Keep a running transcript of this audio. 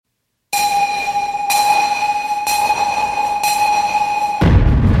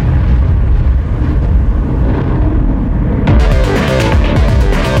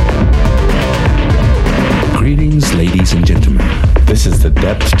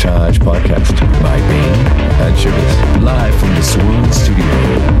Charge podcast by Bain and Sugars, live from the Swan Studio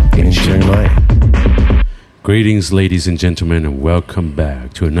in Chiang Mai. Greetings, ladies and gentlemen, and welcome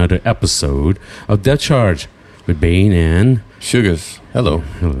back to another episode of Death Charge with Bain and Sugars. Hello.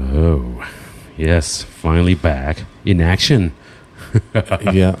 Hello. Yes, finally back in action.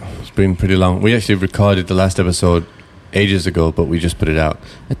 Yeah, it's been pretty long. We actually recorded the last episode ages ago, but we just put it out.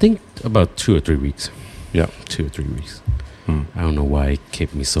 I think about 2 or 3 weeks. Yeah. 2 or 3 weeks. I don't know why it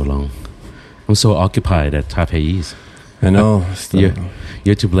kept me so long. I'm so occupied at Taipei's. I know.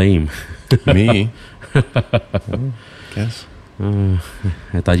 You're to blame. Me? Guess. I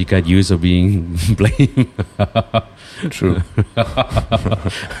thought you got used of being blamed. True.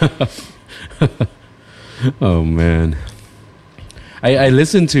 Oh, man. I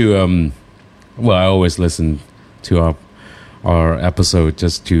listened to, I always listen to our episode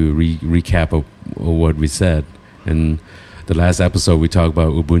just to recap of what we said. And the last episode we talked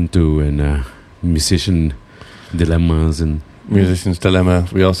about Ubuntu and musician dilemmas and Musician's Dilemma.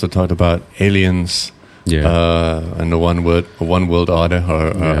 We also talked about aliens. yeah. And the one world order.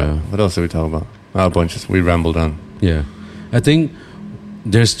 What else did we talk about? A bunch. We rambled on. Yeah, I think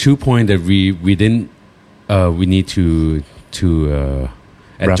there's 2 points that we didn't we need to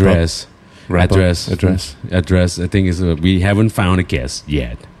address. Address. I think is we haven't found a guest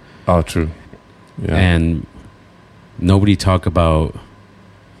yet. Oh, true. Yeah. And nobody talk about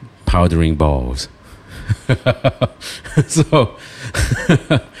powdering balls. So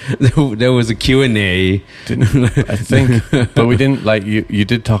there was a Q&A. I think, but we didn't you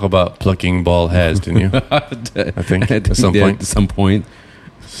did talk about plucking ball hairs, didn't you? I think at some point. At some point.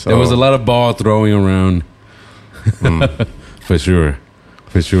 So, There was a lot of ball throwing around. For sure.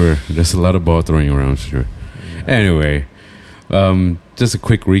 There's a lot of ball throwing around, for sure. Anyway, just a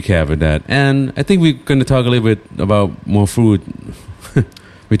quick recap of that. And I think we're going to talk a little bit about more food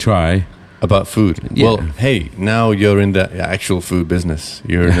we try. About food. Yeah. Well, hey, now you're in the actual food business.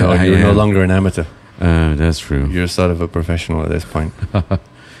 You're no longer an amateur. That's true. You're sort of a professional at this point.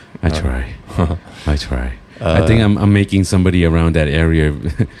 I try. I think I'm making somebody around that area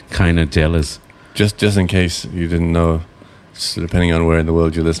kind of jealous. Just in case you didn't know, so depending on where in the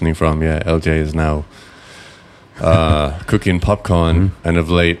world you're listening from, yeah, LJ is now cooking popcorn and of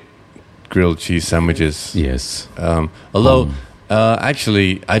late grilled cheese sandwiches. Yes. Although,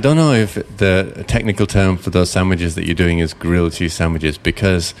 actually, I don't know if the technical term for those sandwiches that you're doing is grilled cheese sandwiches,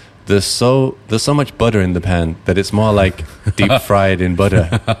 because there's so much butter in the pan that it's more like deep fried in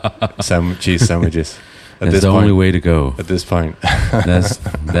butter cheese sandwiches. That's the only way to go. At this point.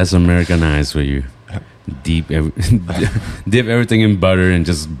 That's Americanized for you. Dip everything in butter and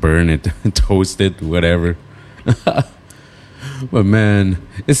just burn it, toast it, whatever. But man,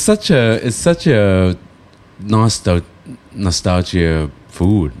 it's such a nostalgia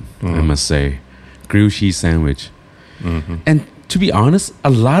food, I must say. Grilled cheese sandwich. Mm-hmm. And to be honest,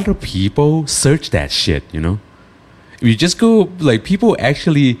 a lot of people search that shit, you know? If you just go, people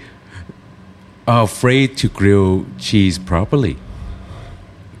actually are afraid to grill cheese properly.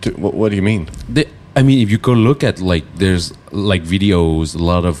 What do you mean? If you go look at, there's, videos, a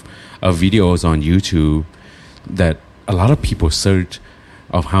lot of videos on YouTube that a lot of people search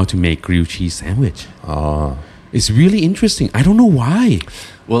of how to make grilled cheese sandwich. Oh. It's really interesting. I don't know why.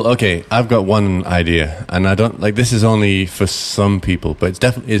 Well, okay, I've got one idea, and I don't this is only for some people, but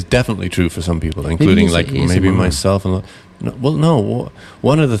it's definitely true for some people, including maybe myself. And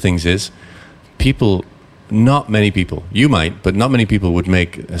one of the things is not many people. You might, but not many people would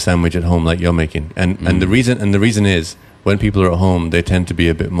make a sandwich at home like you're making. And the reason is when people are at home, they tend to be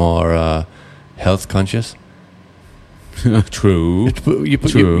a bit more health conscious. True.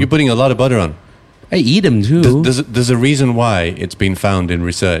 You're putting a lot of butter on. I eat them too. There's a reason why it's been found in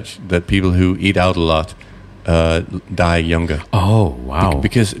research that people who eat out a lot die younger. Oh, wow.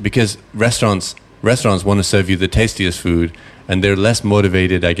 Because restaurants want to serve you the tastiest food, and they're less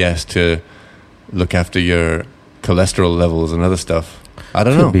motivated, I guess, to look after your cholesterol levels and other stuff. I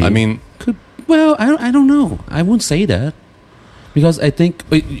don't know. Be. I mean... I don't know. I won't say that. Because I think...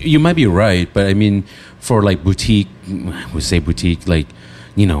 You might be right, but for boutique... We say boutique,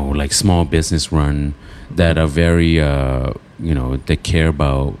 small business run that are very, they care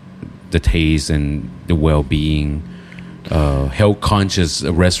about the taste and the well-being, health-conscious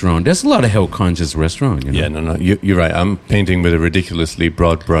restaurant. There's a lot of health-conscious restaurant, Yeah, no, you're right. I'm painting with a ridiculously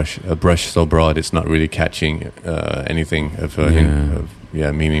broad brush, a brush so broad it's not really catching anything of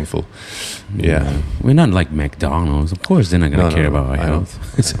meaningful. Yeah. We're not like McDonald's. Of course, they're not going to care about our health.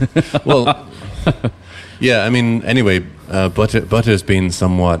 Well, yeah, anyway, butter's been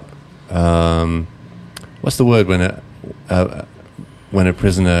somewhat, what's the word when when a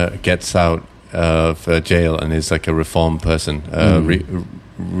prisoner gets out of jail and is like a reformed person,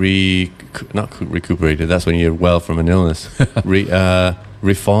 not recuperated. That's when you're well from an illness.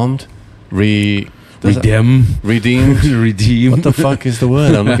 Reformed, redeemed. Redeem. What the fuck is the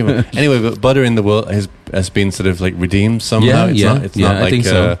word I'm looking for? Anyway, but butter in the world has been sort of like redeemed somehow. It's not like, I think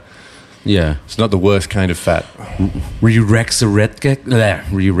so. Yeah, it's not the worst kind of fat. Re-resurrected.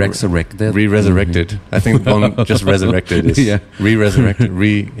 Re-resurrected. I think one just resurrected is re-resurrected.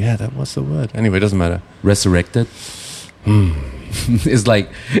 What's the word? Anyway, it doesn't matter. Resurrected. It's like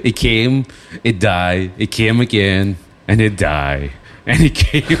it came, it died, it came again, and it died, and it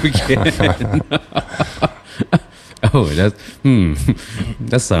came again. Oh,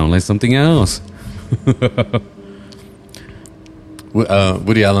 that sounds like something else.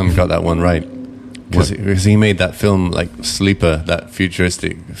 Woody Allen got that one right because he made that film like Sleeper, that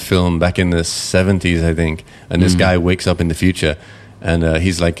futuristic film back in the 70s, I think. And this guy wakes up in the future, and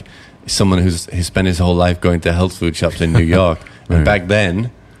he's like someone who's spent his whole life going to health food shops in New York. Right. And back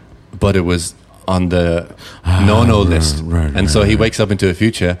then, butter was on the no list, so he wakes up into a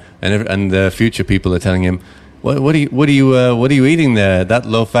future, and the future people are telling him, What are you eating there? That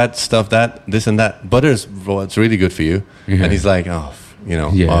low fat stuff, this and that. Butter's what's really good for you. Yeah. And he's like, oh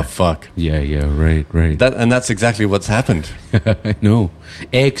fuck. Yeah, right. That's exactly what's happened. I know.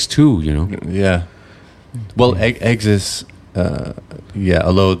 Eggs too, Yeah. Well, eggs is,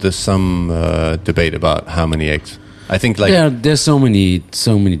 although there's some debate about how many eggs. I think there's so many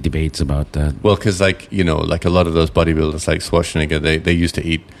debates about that. Well, because like a lot of those bodybuilders like Schwarzenegger, they used to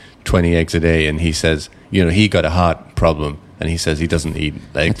eat 20 eggs a day, and he says, he got a heart problem, and he says he doesn't eat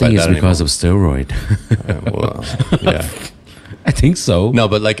eggs like that anymore. I think it's because of steroid. Yeah. I think so. No,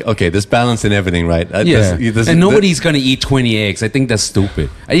 but there's balance in everything, right? And nobody's going to eat 20 eggs. I think that's stupid.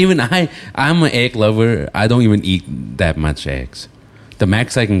 I'm an egg lover. I don't even eat that much eggs. The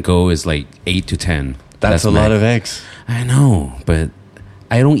max I can go is like 8 to 10. That's a lot of eggs. I know, but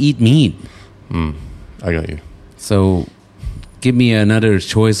I don't eat meat. I got you. So give me another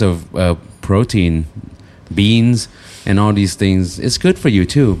choice of protein, beans, and all these things. It's good for you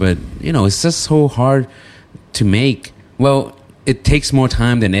too, but it's just so hard to make. Well, it takes more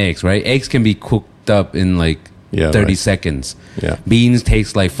time than eggs, right? Eggs can be cooked up in like 30 seconds. Yeah. Beans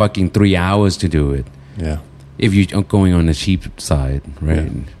takes like fucking 3 hours to do it. Yeah. If you're going on the cheap side,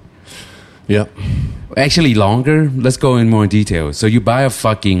 right? Yeah. Actually, longer. Let's go in more detail. So you buy a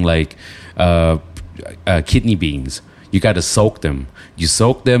fucking kidney beans. You got to soak them. You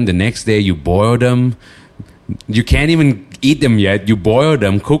soak them. The next day, you boil them. You can't even eat them yet. You boil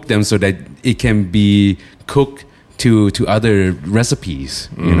them, cook them so that it can be cooked to other recipes.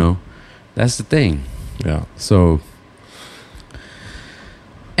 That's the thing. Yeah. So,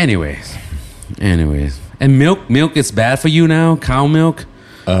 anyways, and milk is bad for you now. Cow milk.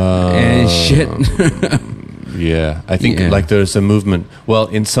 And shit. Yeah, I think there's a movement. Well,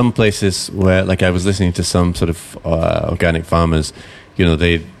 in some places where I was listening to some sort of organic farmers,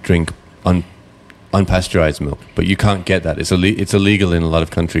 they drink unpasteurized milk, but you can't get that. It's illegal in a lot of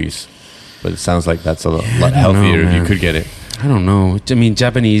countries. But it sounds like that's a lot healthier if you could get it. I don't know. I mean,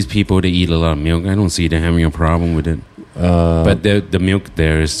 Japanese people, they eat a lot of milk. I don't see them having a problem with it. But the milk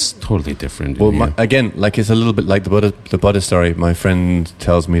there is totally different. Well, again, it's a little bit like the butter story. My friend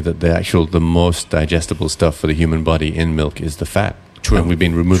tells me that the most digestible stuff for the human body in milk is the fat. True. And we've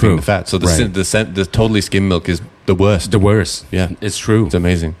been removing the fat. So the totally skim milk is the worst. The worst. Yeah. It's true. It's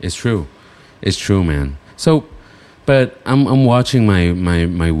amazing. It's true, man. So, but I'm watching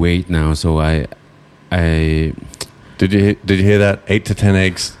my weight now. So I Did you hear that? 8 to 10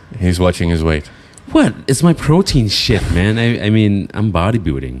 eggs. He's watching his weight. What? It's my protein shit, man. I mean, I'm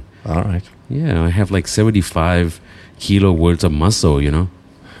bodybuilding. All right. Yeah, I have like 75 kilo worth of muscle,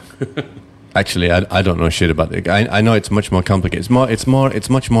 Actually, I don't know shit about it. I know it's much more complicated. It's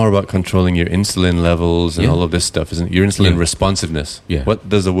much more about controlling your insulin levels and all of this stuff, isn't it? Your insulin responsiveness. Yeah.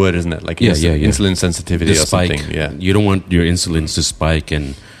 There's a word, isn't it? Like insulin sensitivity or something. Yeah. You don't want your insulin to spike,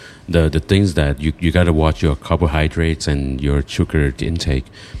 and the things that you got to watch your carbohydrates and your sugar intake,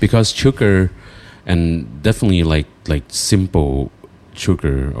 because sugar and definitely like simple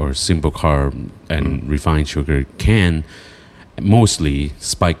sugar or simple carb and refined sugar can mostly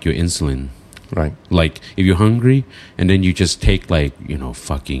spike your insulin. Right. Like if you're hungry and then you just take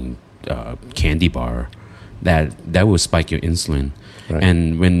fucking candy bar, that will spike your insulin. Right.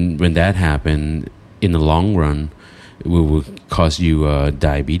 And when that happens, in the long run, it will cause you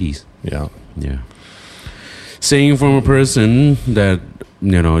diabetes. Yeah. Yeah. Saying from a person that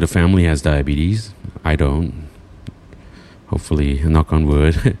the family has diabetes. I don't. Hopefully, knock on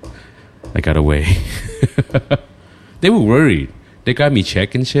wood, I got away. They were worried they got me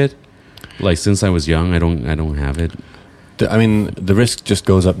checking shit. Like since I was young, I don't have it. I mean, the risk just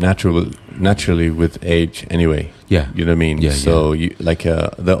goes up naturally with age anyway. Yeah. You know what I mean? Yeah, so you like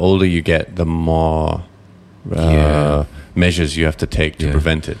the older you get, the more measures you have to take to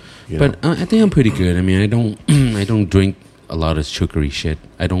prevent it. But I think I'm pretty good. I mean, I don't I don't drink a lot of sugary shit.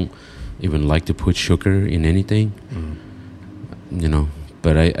 I don't even like to put sugar in anything. You know,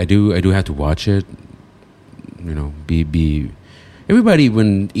 but I do have to watch it. You know, be everybody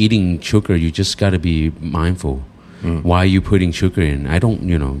when eating sugar, you just got to be mindful. Why are you putting sugar in?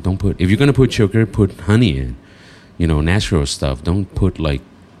 Don't put, if you're going to put sugar, put honey in, natural stuff. Don't put like,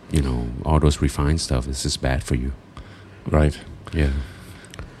 all those refined stuff. It's just bad for you. Right. Yeah.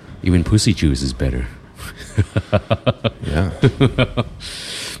 Even pussy juice is better. Yeah.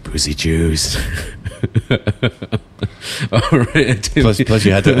 Pussy juice. All right. Plus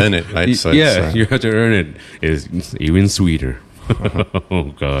you had to earn it, right? So you have to earn it. It's even sweeter. Oh,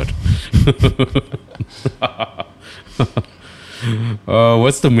 God.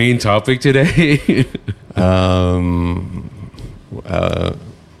 What's the main topic today?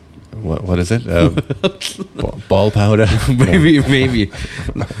 What is it? Ball powder? Maybe.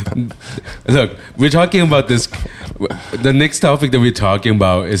 Look, we're talking about this. The next topic that we're talking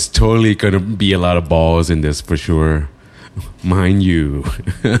about is totally going to be a lot of balls in this for sure. Mind you.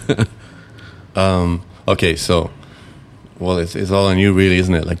 Okay, so... Well, it's all on you, really,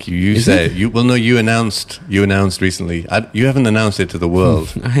 isn't it? Like you said, you announced recently. You haven't announced it to the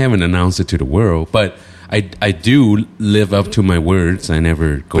world. I haven't announced it to the world, but I do live up to my words. I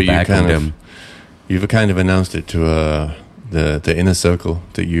never go back on them. You've kind of announced it to the inner circle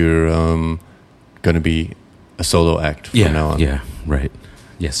that you're going to be a solo act from now on. Yeah, right.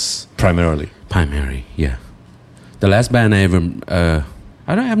 Yes, Primary, yeah. The last band I ever,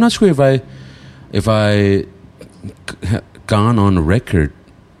 I'm not sure if I gone on the record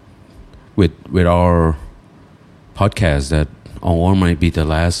with our podcast that Ongor might be the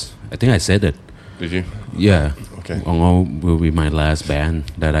last. I think I said it. Did you? Yeah. Okay. Ongor will be my last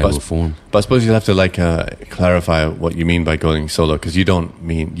band that I will form. But I suppose you'll have to clarify what you mean by going solo, because you don't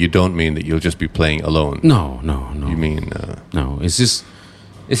mean that you'll just be playing alone. No. You mean no? It's just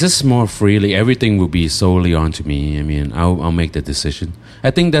more freely. Everything will be solely onto me. I mean, I'll make the decision.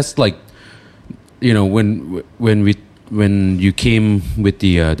 I think that's like, when you came with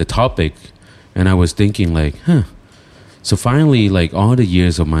the topic, and I was thinking like, so finally, like all the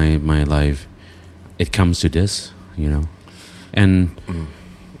years of my life, it comes to this, and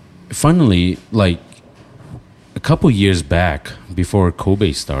finally, like a couple years back before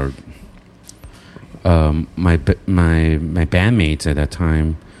Kobe started, my bandmates at that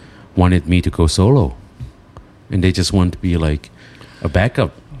time wanted me to go solo, and they just wanted to be like a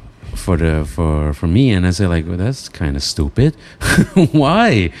backup for me, and I said like, well, that's kind of stupid.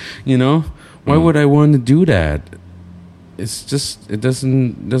 Why? Why would I want to do that? It's just, it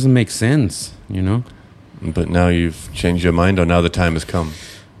doesn't make sense, But now you've changed your mind, or now the time has come?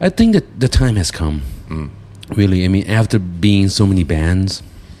 I think that the time has come. Really, I mean, after being so many bands,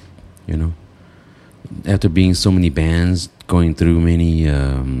 going through many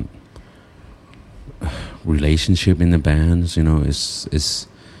relationship in the bands,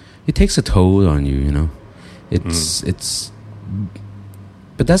 it takes a toll on you, It's,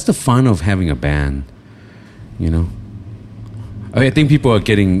 but that's the fun of having a band, I think people are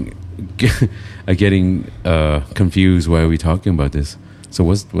getting confused. Why are we talking about this? So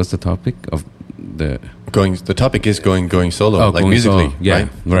what's the topic of the? The topic is going solo, like going musically, solo. Yeah,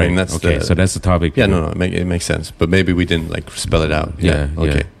 right? I mean, that's okay. So that's the topic. Yeah, no, it makes sense. But maybe we didn't like spell it out. Yeah.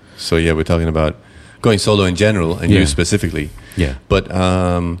 Okay. Yeah. So we're talking about going solo in general, and you specifically. Yeah. But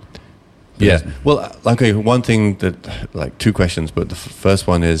well, okay. One thing that, like, two questions, but the first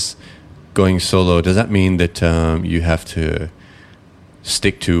one is going solo. Does that mean that you have to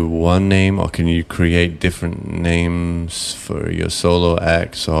stick to one name, or can you create different names for your solo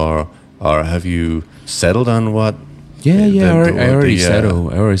acts, or have you settled on what? I already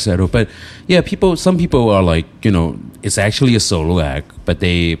settled. But yeah, some people are like, it's actually a solo act, but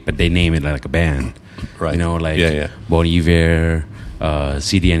they name it like a band, right? Like Bon Iver,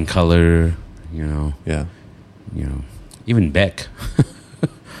 CDN Color, even Beck,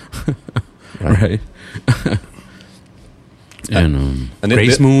 right? And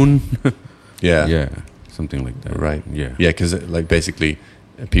Grace Moon, yeah, something like that, right? Yeah, because like basically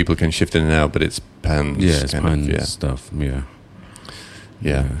people can shift in and out, but it's pans, it's pans stuff,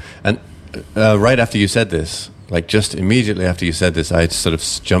 yeah. And right after you said this, like just immediately after you said this, I sort of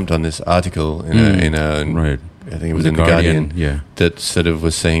jumped on this article in a right. I think it was in the Guardian, yeah, that sort of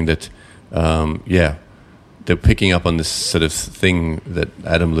was saying that they're picking up on this sort of thing that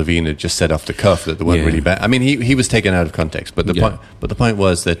Adam Levine had just said off the cuff that they weren't really bad. I mean, he was taken out of context, but the point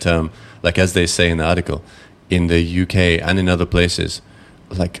was that, like as they say in the article, in the UK and in other places,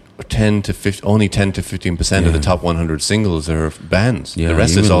 like 10 to 15% of the top 100 singles are bands. The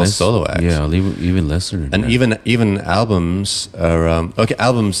rest is all solo acts. Yeah, even lesser than and that. even albums are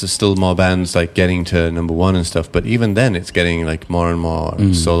albums are still more bands like getting to number one and stuff, but even then it's getting like more and more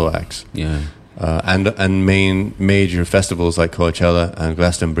solo acts. Yeah. And major festivals like Coachella and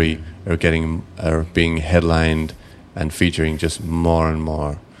Glastonbury are being headlined and featuring just more and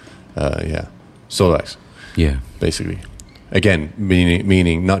more solo acts. Yeah. Basically. Again,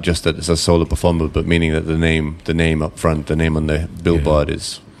 meaning not just that it's a solo performer, but meaning that the name up front, the name on the billboard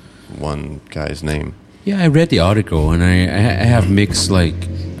is one guy's name. Yeah, I read the article and I have mixed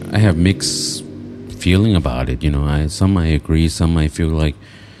feeling about it. You know, some I agree, some I feel like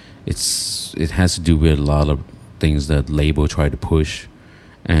it has to do with a lot of things that label try to push,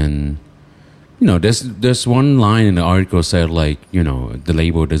 and you know, there's one line in the article said like, you know, the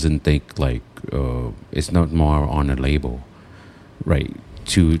label doesn't think like it's not more on a label. Right,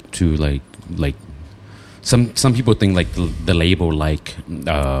 to like some people think like the label like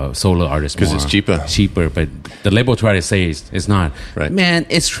solo artists because it's cheaper, but the label try to say it's not. Right, man,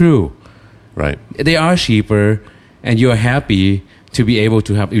 it's true. Right, they are cheaper, and you're happy to be able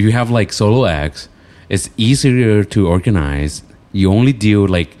to have. If you have like solo acts, it's easier to organize. You only deal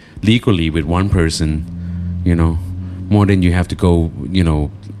like legally with one person, you know, more than you have to go, you know,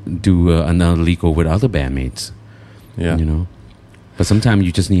 do another legal with other bandmates. Yeah, you know. But sometimes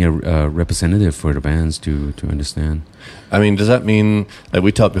you just need a representative for the bands to understand. I mean, does that mean, like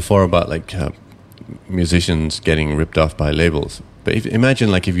we talked before about like musicians getting ripped off by labels? But imagine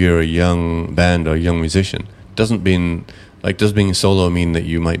like if you're a young band or a young musician, does being solo mean that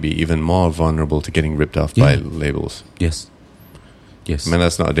you might be even more vulnerable to getting ripped off by labels? Yes. I mean,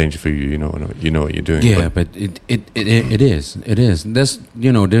 that's not a danger for you. You know what you're doing. Yeah, but it is. There's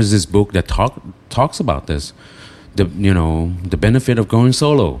this book that talks about this. The benefit of going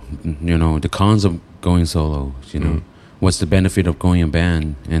solo, you know, the cons of going solo, you know, what's the benefit of going in a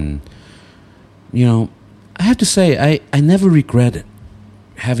band? And, you know, I have to say, I never regret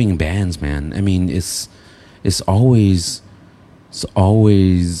having bands, man. I mean, it's always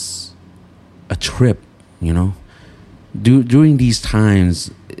a trip, you know. During these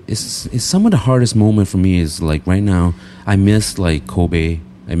times, it's some of the hardest moment for me is like right now, I miss like Kobe,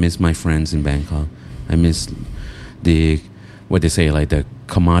 I miss my friends in Bangkok, I miss what they say, like the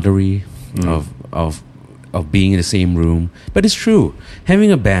camaraderie of being in the same room. But it's true,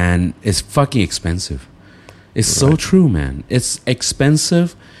 having a band is fucking expensive. It's so true, man. It's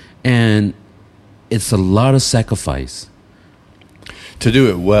expensive, and it's a lot of sacrifice. To do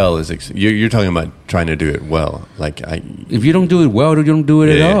it well you're talking about trying to do it well. Like if you don't do it well, you don't do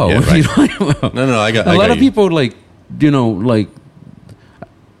it at all. Yeah, right. No, I got a lot of people like, you know, like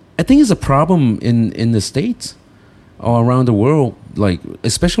I think it's a problem in the States or around the world, like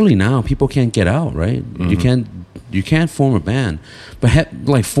especially now, people can't get out, right? You can't form a band, but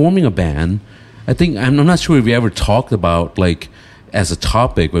like forming a band, I think I'm not sure if we ever talked about like as a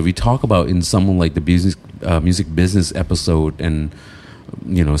topic, but we talk about in some like the music business episode, and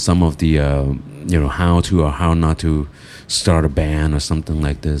you know, some of the you know, how to or how not to start a band or something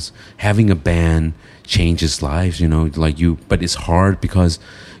like this. Having a band changes lives, you know, like but it's hard because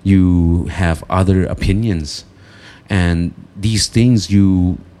you have other opinions. And these things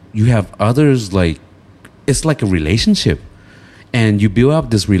you have others, like it's like a relationship, and you build up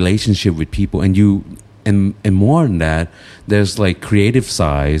this relationship with people, and and more than that, there's like creative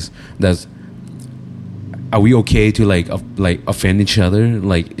sides. Are we okay to like offend each other?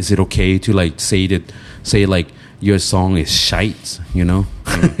 Like, is it okay to like say like your song is shite? You know,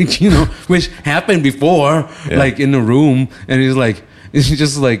 you know, which happened before, like in the room, and it's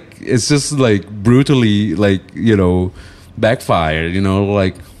just like brutally, like, you know, backfired, you know,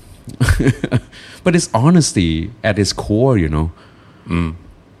 like, but it's honesty at its core, you know.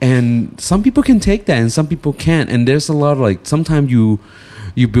 And some people can take that and some people can't. And there's a lot of like, sometimes you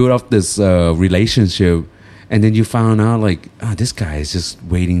build up this relationship, and then you found out like, this guy is just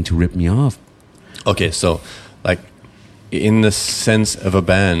waiting to rip me off. Okay, so like in the sense of a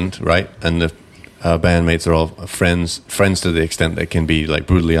band, right? And the bandmates are all friends to the extent they can be like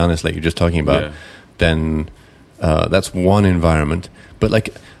brutally honest, like you're just talking about, then that's one environment. But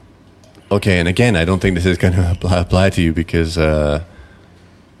like, okay, and again, I don't think this is going to apply to you because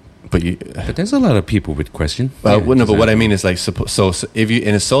but there's a lot of people with questions. But what I mean is like, so if you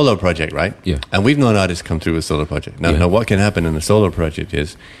in a solo project, right? Yeah. And we've known artists come through a solo project. Now what can happen in a solo project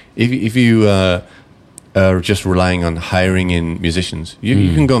is if you just relying on hiring in musicians.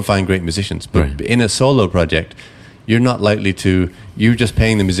 You can go and find great musicians, but in a solo project, you're not likely to. You're just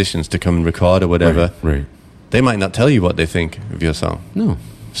paying the musicians to come and record or whatever. Right. They might not tell you what they think of your song. No.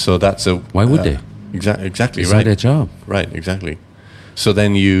 So that's a. Why would they? Exactly It's right. not their job. Right. Exactly. So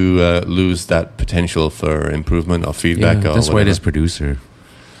then you lose that potential for improvement or feedback. Yeah, or that's why whatever. there's producer.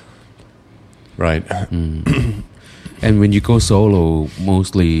 Right. And when you go solo,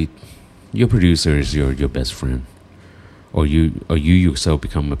 mostly your producer is your best friend, or you yourself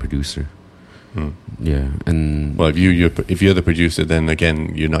become a producer. Yeah, and Well, if you're the producer, then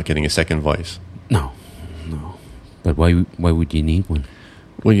again you're not getting a second voice. no. But why would you need one?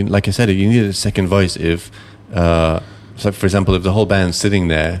 Well, like I said, you need a second voice if, so for example, if the whole band's sitting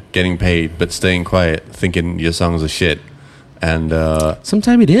there getting paid but staying quiet, thinking your songs are shit, and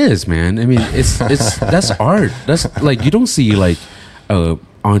Sometimes it is, man. I mean, it's that's art. That's like you don't see like a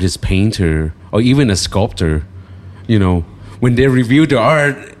artist, painter, or even a sculptor. You know, when they review the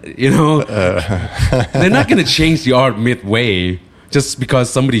art, you know, they're not going to change the art midway just because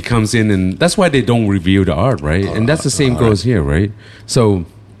somebody comes in, and that's why they don't review the art, right? And that's the same goes here, right? So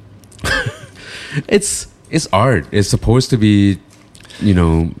it's art. It's supposed to be, you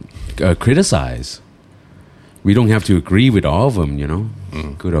know, criticized. We don't have to agree with all of them, you know,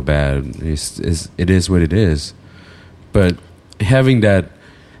 good or bad. It is what it is. But having that,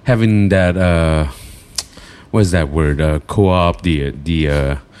 what is that word? Co-op,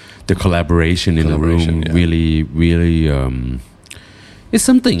 the collaboration in the room, yeah. really, it's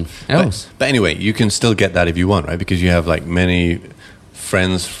something else. But anyway, you can still get that if you want, right? Because you have like many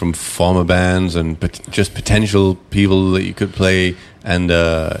friends from former bands and just potential people that you could play, and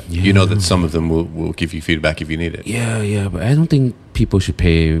you know that some of them will give you feedback if you need it. Yeah, but I don't think people should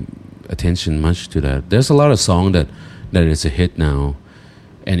pay attention much to that. There's a lot of song that is a hit now,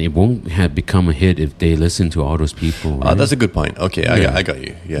 and it won't have become a hit if they listen to all those people. Right? That's a good point. Okay, I got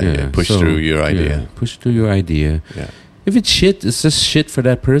you. Yeah. Push So, through your idea. Yeah, push through your idea. Yeah. If it's shit, it's just shit for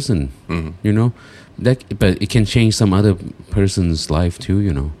that person. You know, but it can change some other person's life too.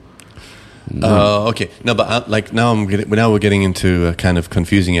 You know. Okay. No, but now we're getting into a kind of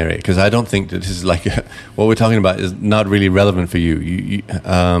confusing area, because I don't think that this is like what we're talking about is not really relevant for you.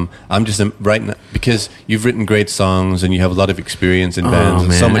 I'm just right now, because you've written great songs and you have a lot of experience in bands,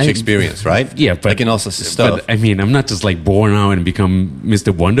 and so much experience, right? Yeah, but like in all sorts of stuff. But I mean, I'm not just like born out and become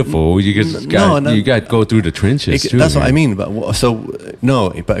Mr. Wonderful. You just you got to go through the trenches too. That's what I mean. But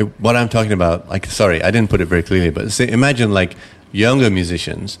but what I'm talking about, like, sorry, I didn't put it very clearly. But imagine like younger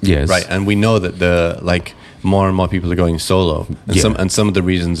musicians, yes, right? And we know that more and more people are going solo, and some of the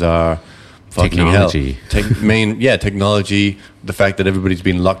reasons are fucking technology. Technology. The fact that everybody's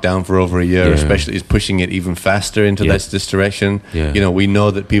been locked down for over a year, especially, is pushing it even faster into this direction. Yeah. You know, we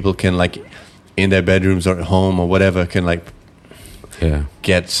know that people can, like, in their bedrooms or at home or whatever, can like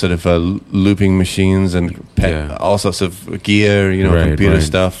get sort of looping machines and all sorts of gear, you know, computer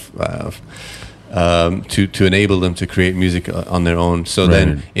stuff. To enable them to create music on their own. So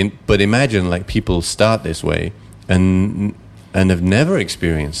but imagine like people start this way and have never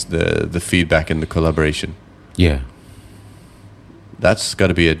experienced the feedback and the collaboration. Yeah, that's got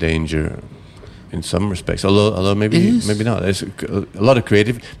to be a danger in some respects. Although maybe not. There's a lot of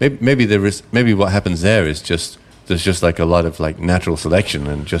creative. Maybe what happens there is there's just like a lot of like natural selection,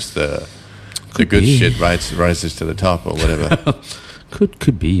 and just the good shit rises to the top or whatever.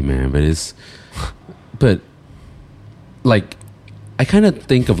 could be, man, but like I kind of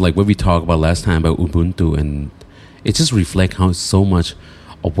think of like what we talked about last time about Ubuntu, and it just reflects how so much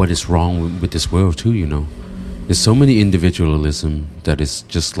of what is wrong with this world too, you know. There's so many individualism that is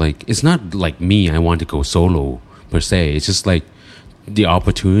just like, it's not like me, I want to go solo per se. It's just like the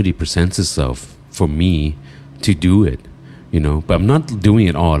opportunity presents itself for me to do it, you know. But I'm not doing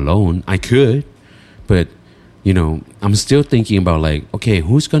it all alone. I could, but you know, I'm still thinking about like, okay,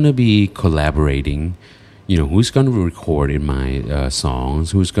 who's gonna be collaborating? You know, who's gonna record in my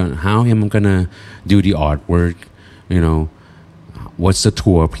songs? How am I gonna do the artwork? You know, what's the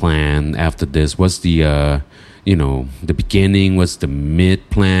tour plan after this? What's the you know, the beginning? What's the mid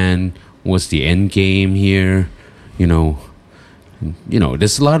plan? What's the end game here? You know,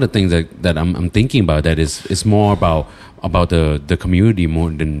 there's a lot of things that I'm thinking about. That is more about the community more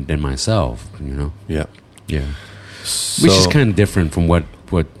than myself. You know. Yeah. Yeah, which is kind of different from what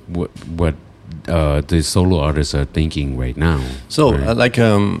the solo artists are thinking right now. So, right?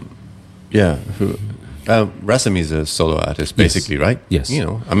 Rasami is a solo artist, basically, right? Yes. You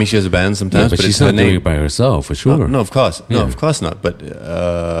know, I mean, she has a band sometimes, but she's it's not doing it by herself, for sure. No, of course, of course not. But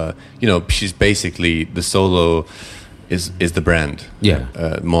you know, she's basically the solo. is the brand. Yeah.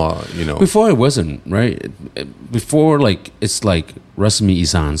 More, you know. Before it wasn't, right? Before, like, it's like Rasmi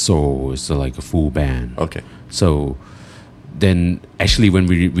Isan Soul is like a full band. Okay. So then actually when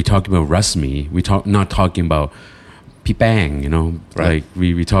we talking about Rasmi, not talking about Pipang, you know, Right. like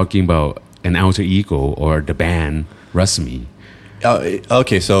we talking about an alter ego or the band Rasmi.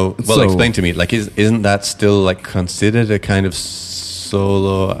 Okay, so explain to me. Like, isn't that still like considered a kind of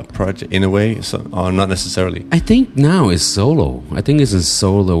solo project in a way, or not necessarily? I think now it's solo. I think it's a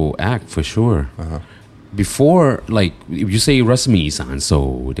solo act for sure. Before, like, if you say Rasmi Isan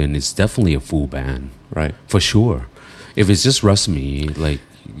Soul, then it's definitely a full band, Right. for sure. If it's just Rasmi, like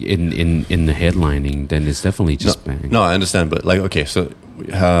in the headlining, then it's definitely just band. No, I understand, but like, okay, so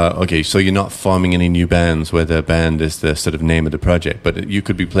you're not forming any new bands where the band is the sort of name of the project, but you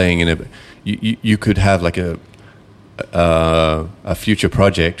could be playing in you could have like a future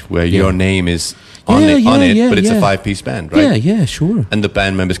project where your name is on it, but it's a 5-piece band, right? Yeah, sure. And the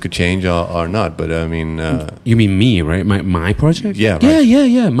band members could change or not, but I mean, You mean me, right? My project? Yeah, right.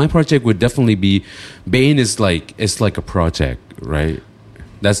 Yeah. My project would definitely be. Bane is like a project, right?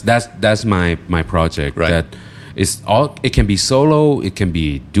 That's my project. Right. That is all. It can be solo. It can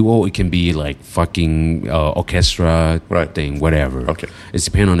be duo. It can be like fucking orchestra thing, whatever. Okay. It's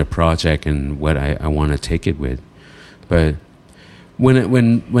depending on the project and what I want to take it with, but.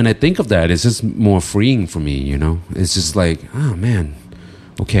 When I think of that, it's just more freeing for me, you know. It's just like, oh man,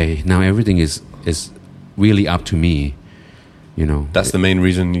 okay, now everything is really up to me, you know. that's the main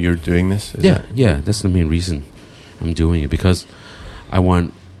reason you're doing this? Yeah, that's the main reason I'm doing it, because I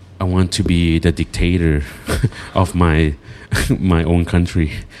want to be the dictator of my own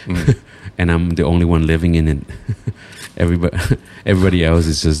country, and I'm the only one living in it. Everybody else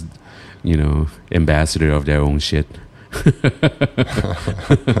is just, you know, ambassador of their own shit.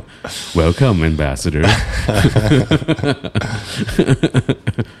 Welcome, ambassador.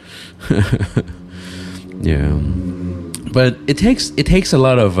 Yeah, but it takes a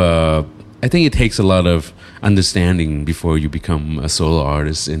lot of I think it takes a lot of understanding before you become a solo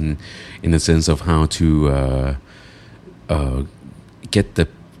artist, in the sense of how to get the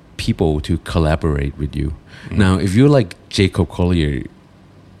people to collaborate with you. Now, if you're like Jacob Collier,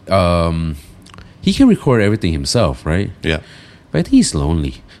 he can record everything himself, right? Yeah. But I think he's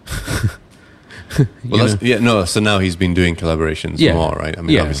lonely. So now he's been doing collaborations more, right? I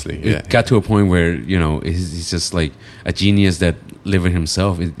mean, obviously. It got to a point where, you know, he's just like a genius that lives in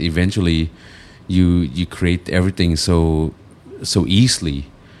himself. Eventually, you create everything so easily,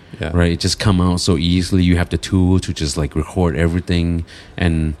 right? It just come out so easily. You have the tool to just like record everything,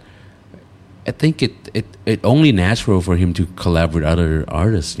 and I think it only natural for him to collaborate with other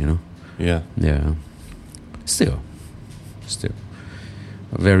artists, you know. Yeah. Still,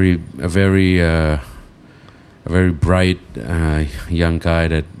 a very bright young guy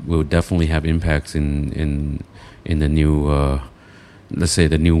that will definitely have impacts in the new, let's say,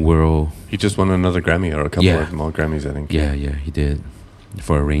 the new world. He just won another Grammy, or a couple of more Grammys, I think. Yeah, he did,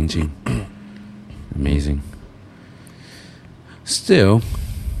 for arranging. Amazing. Still,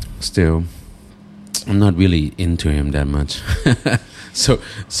 I'm not really into him that much. So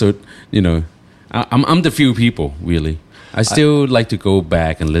you know, I'm the few people, really. I still like to go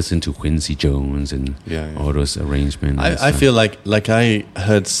back and listen to Quincy Jones and all those arrangements. I feel like I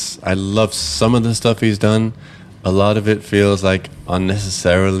love some of the stuff he's done. A lot of it feels like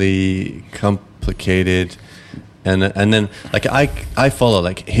unnecessarily complicated, and then like I follow,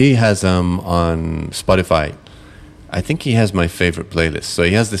 like, he has on Spotify, I think he has my favorite playlist. So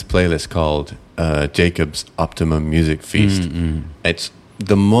he has this playlist called Jacob's Optimum Music Feast. It's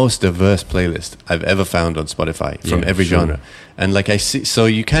the most diverse playlist I've ever found on Spotify, from every genre. And like, I see, so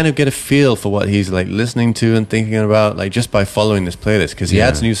you kind of get a feel for what he's like listening to and thinking about, like, just by following this playlist, because he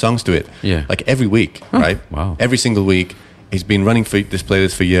adds new songs to it, like every week, right? Wow. Every single week. He's been running for this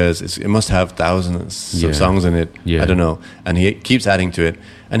playlist for years. It must have thousands of songs in it. I don't know. And he keeps adding to it,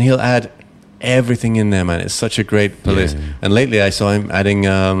 and he'll add everything in there, man. It's such a great playlist. And lately I saw him adding,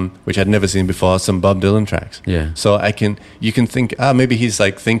 which I'd never seen before, some Bob Dylan tracks. So you can think, maybe he's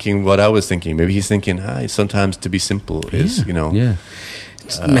like thinking what I was thinking. Maybe he's thinking, sometimes to be simple is, you know.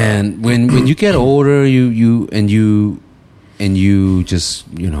 Man, when you get older, you just,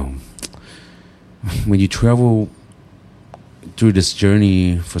 you know, when you travel through this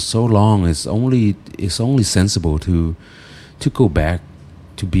journey for so long, it's only sensible to go back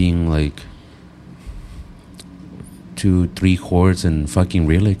to being like 2-3 chords and fucking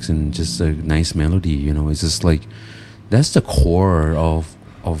relics and just a nice melody, you know. It's just like, that's the core of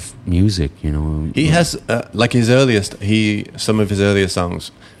music, you know. He has like some of his earlier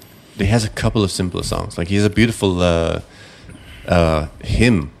songs, he has a couple of simpler songs. Like he has a beautiful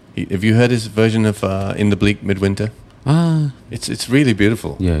hymn. Have you heard his version of "In the Bleak Midwinter"? It's really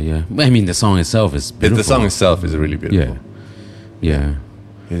beautiful. Yeah. I mean, the song itself is beautiful. The song itself is really beautiful. Yeah.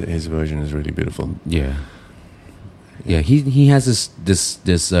 His version is really beautiful. Yeah. He has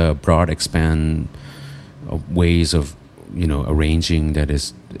this broad expand of ways of arranging that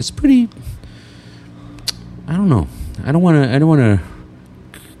it's pretty. I don't know. I don't want to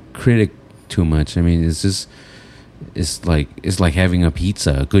critic too much. I mean, it's like having a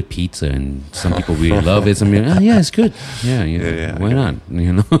good pizza, and some people really love it. Some people, yeah, it's good. Yeah. Why not?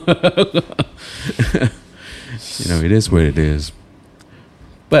 It is what it is.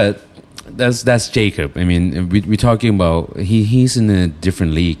 But that's Jacob. I mean, we're talking about he's in a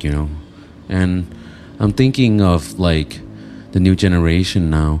different league, and I'm thinking of like the new generation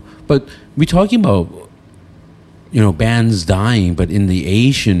now. But we're talking about bands dying, but in the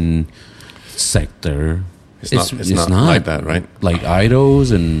Asian sector, it's not like that, right? Like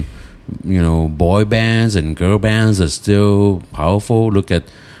idols and boy bands and girl bands are still powerful. Look at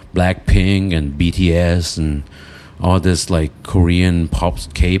Blackpink and BTS and all this like Korean pop,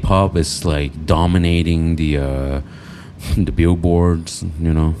 K-pop is like dominating the billboards,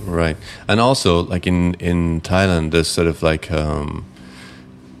 Right, and also like in Thailand, there's sort of like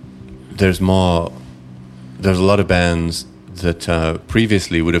there's a lot of bands that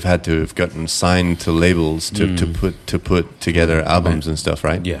previously would have had to have gotten signed to labels to put together albums and stuff,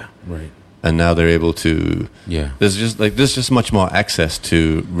 right? Yeah, right. And now they're able to. Yeah. There's just much more access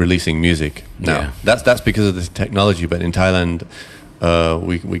to releasing music now. Yeah. That's because of the technology. But in Thailand,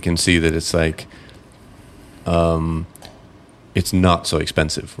 we can see that it's like, it's not so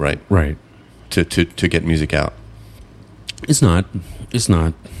expensive, right? Right. To get music out. It's not. It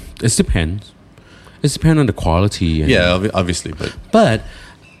depends. It depends on the quality. And obviously, but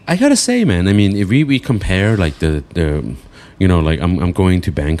I gotta say, man. I mean, if we compare like the like I'm going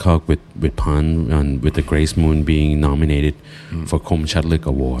to Bangkok with Pan and with the Grace Moon being nominated for Kom Chatlik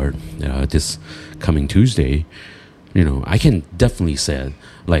Award this coming Tuesday. I can definitely say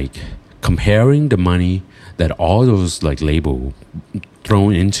like comparing the money that all those like label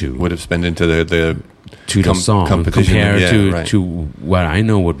thrown into would have spent into the song competition compared to what I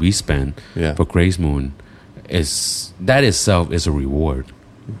know what we spent for Grace Moon is that itself is a reward.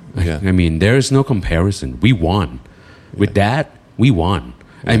 Yeah. I mean, there is no comparison. We won. With that, we won.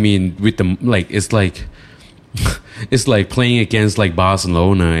 I mean, with the it's like playing against like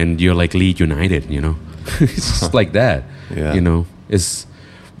Barcelona and you're like Leeds United, It's just like that. Yeah. It's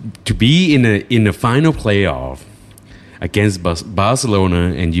to be in the final playoff against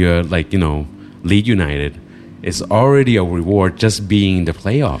Barcelona and you're like, Leeds United, it's already a reward just being in the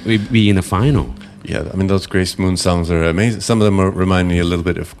playoff, being in the final. Yeah, I mean those Grace Moon songs are amazing. Some of them remind me a little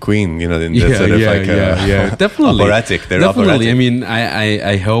bit of Queen, definitely operatic. They're definitely. operatic. I mean,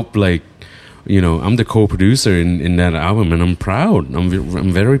 I help like, I'm the co-producer in that album, and I'm proud.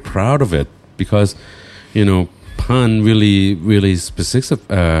 I'm very proud of it because, Pan really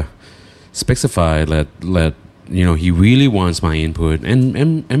specified that he really wants my input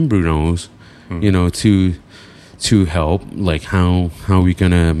and Bruno's, to help like how we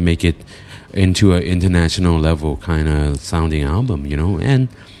gonna make it into an international level kind of sounding album, and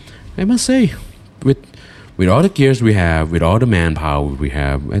I must say with all the gears we have, with all the manpower we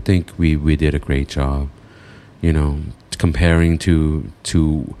have, I think we did a great job, comparing to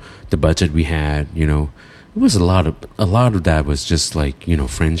the budget we had, it was a lot of that was just like,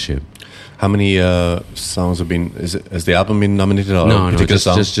 friendship. How many songs have been? Has the album been nominated? Or No, a particular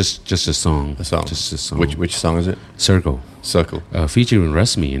song? just a song. A song. Just a song. Which song is it? Circle. Featuring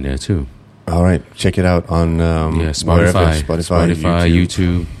Rasmi in there too. All right, check it out on Spotify, Spotify,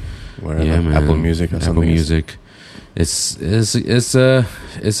 YouTube, wherever, man. Apple Music or something. Apple Music. It's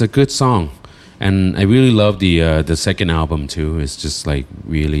a good song, and I really love the second album too. It's just like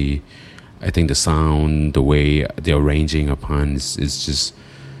really, I think the sound, the way they're arranging upon is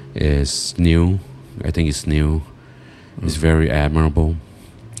new. I think it's new. It's very admirable.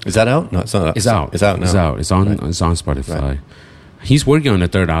 Is that out? No, it's not. It's out. It's out now. It's out. It's on. Right. It's on Spotify. Right. He's working on the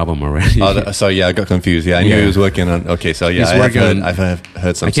third album already. So I got confused. Yeah, I knew he was working on. Okay, so He's I've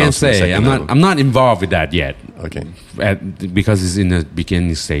heard some. I can't songs from the say second album. I'm not involved with that yet. Okay. Because it's in the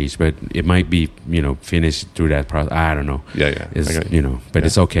beginning stage, but it might be finished through that process. I don't know. Yeah. It's, but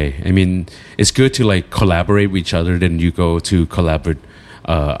it's okay. I mean, it's good to like collaborate with each other. Then you go to collaborate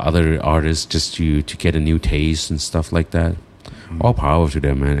other artists just to get a new taste and stuff like that. All power to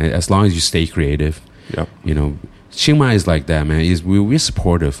them, man. As long as you stay creative. Yeah. Chiang Mai is like that, man. We're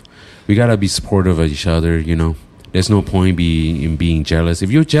supportive. We gotta be supportive of each other, there's no point in being jealous.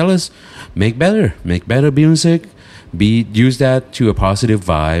 If you're jealous, make better music. Use that to a positive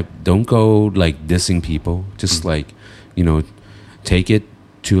vibe. Don't go like dissing people. Just like, take it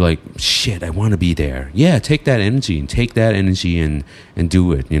to like, shit, I want to be there. Yeah, take that energy and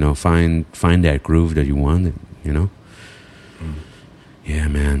do it. Find that groove that you want. Yeah,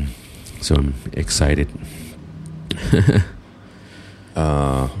 man. So I'm excited.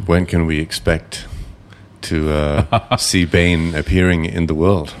 When can we expect to see Bane appearing in the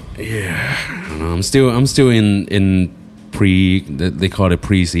world? Yeah, I don't know. I'm still in they call it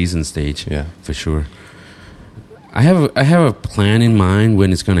pre-season stage. Yeah, for sure. I have a plan in mind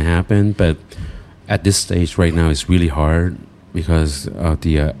when it's going to happen, but at this stage right now it's really hard because of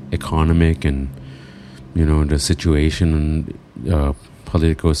the economic and the situation and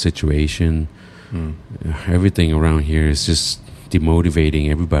political situation. Everything around here is just demotivating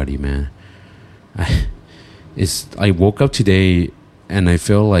everybody, man. I woke up today and I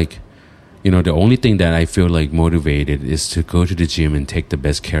feel like, the only thing that I feel like motivated is to go to the gym and take the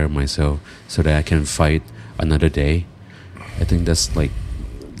best care of myself so that I can fight another day. I think that's the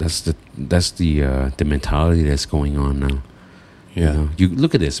mentality that's going on now. Yeah. You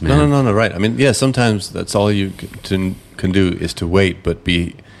look at this, man. No, right. I mean, yeah, sometimes that's all you can do is to wait, but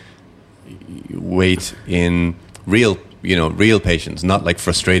wait in real patience, not like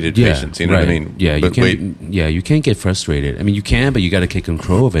frustrated patience. You know what I mean? Yeah, you can't get frustrated. I mean, you can, but you got to take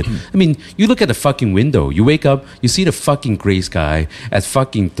control of it. I mean, you look at the fucking window. You wake up, you see the fucking gray sky at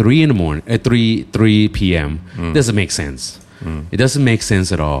fucking 3 in the morning, at 3 p.m. It doesn't make sense. It doesn't make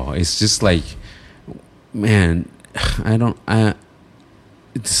sense at all. It's just like, man,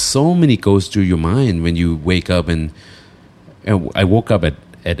 so many goes through your mind when you wake up, and I woke up at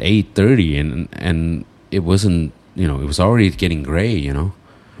 8:30 and it wasn't. It was already getting gray.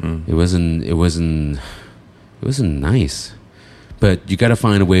 It wasn't nice. But you got to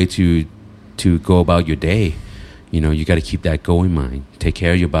find a way to go about your day. You got to keep that goal in mind. Take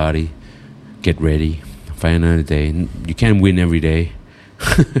care of your body. Get ready. Find another day. You can't win every day,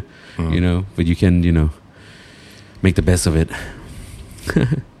 but you can, make the best of it.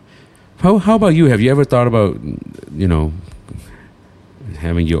 How about you? Have you ever thought about,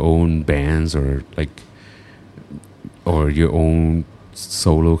 having your own bands or your own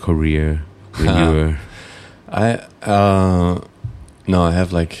solo career when you were? No, I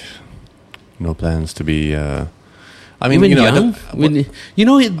have no plans to be. I mean, even young. I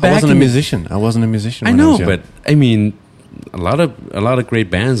wasn't a musician. I know, but I mean, a lot of great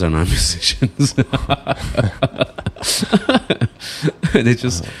bands are not musicians.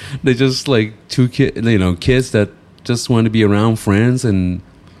 They just like two kids that just want to be around friends, and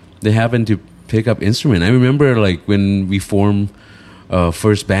they happen to pick up instrument. I remember when we formed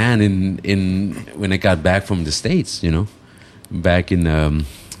first band in when I got back from the States, back in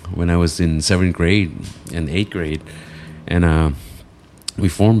when I was in 7th grade and 8th grade, and we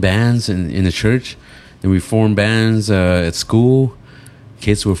formed bands in the church, and we formed bands at school.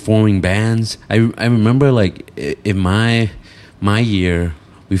 Kids were forming bands. I remember in my year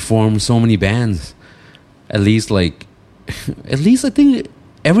we formed so many bands. At least I think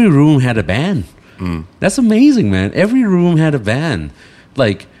every room had a band. That's amazing, man. Every room had a band.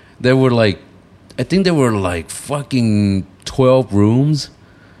 There were I think there were fucking 12 rooms,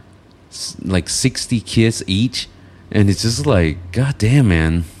 60 kids each, and it's just god damn,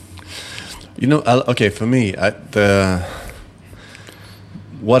 man. Okay, for me,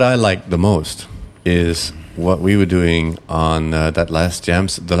 what I like the most is what we were doing on the last jam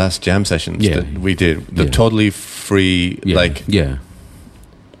sessions that we did. The totally free, they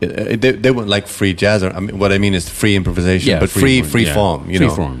weren't free jazz. I mean, what I mean is free improvisation, but free form. Free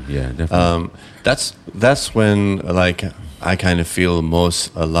form, yeah, definitely. That's when I kind of feel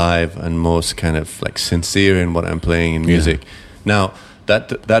most alive and most kind of sincere in what I'm playing in music. Yeah. Now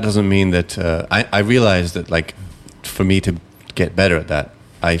that doesn't mean that I realize that for me to get better at that,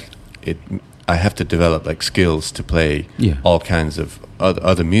 I have to develop skills to play all kinds of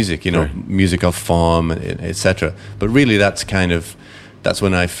other music, music of form, etc. But really, that's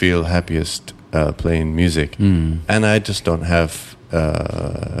when I feel happiest playing music, and I just don't have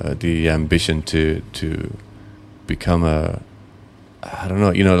the ambition to become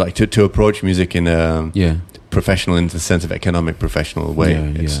to approach music in a professional, in the sense of economic professional way.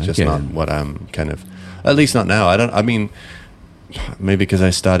 It's just not what I'm at least not now. I mean, maybe because I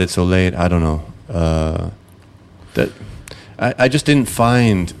started so late, I don't know. That I just didn't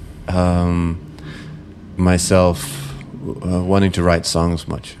find myself wanting to write songs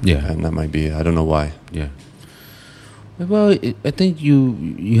much. Yeah, and that might be, I don't know why. Yeah. Well, I think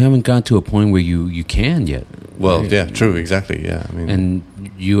you haven't got to a point where you can yet. Well, right? yeah, true, exactly. Yeah, I mean,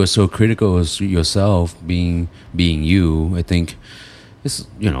 And you are so critical of yourself being you. I think it's,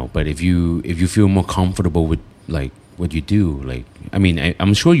 but if you feel more comfortable with like what you do, like, I mean,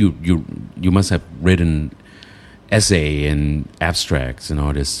 I'm sure you must have written essay and abstracts and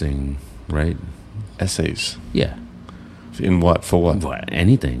all this thing, right? essays. Yeah. In what? For what?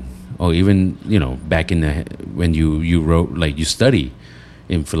 Anything. Or even, back in when you wrote, like, you study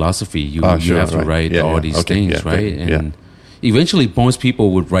in philosophy, you have to write all these things, right? And eventually most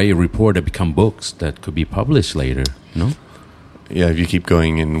people would write a report that become books that could be published later, no? Yeah, if you keep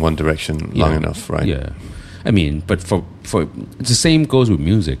going in one direction long enough, right? Yeah. I mean, but for it's the same goes with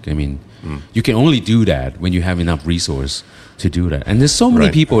music. I mean, you can only do that when you have enough resource to do that. And there's so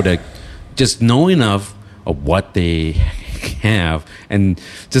many people that just know enough of what they have and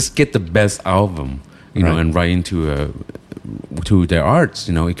just get the best out of them, you know, and write into to their arts.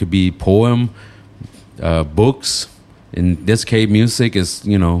 It could be poem, books. In this case, music is,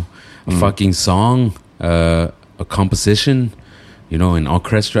 a fucking song, a composition, an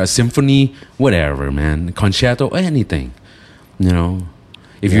orchestra, a symphony, whatever, man, concerto, anything.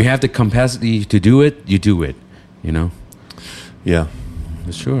 If you have the capacity to do it, you do it. Yeah,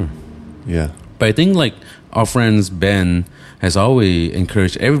 For sure. yeah. But I think like our friends Ben has always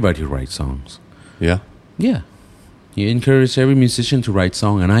encouraged everybody to write songs. Yeah. Yeah. He encouraged every musician to write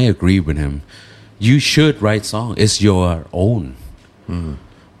song, and I agree with him. You should write song. It's your own.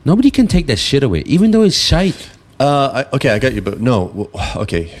 Nobody can take that shit away, even though it's shite. Okay, I got you, but no.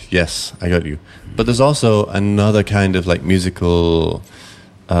 Okay, yes, I got you. But there's also another kind of like musical,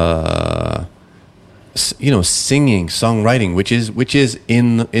 singing, songwriting, which is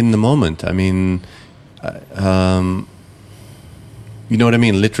in the moment. I mean, you know what I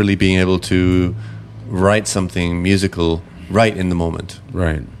mean? Literally being able to write something musical right in the moment,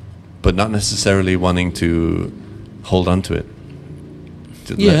 Right. but not necessarily wanting to hold on to it.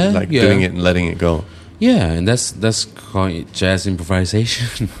 Doing it and letting it go. Yeah, and that's called jazz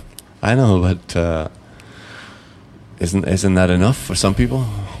improvisation. I know, but isn't that enough for some people?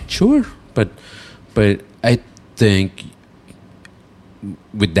 Sure, but I think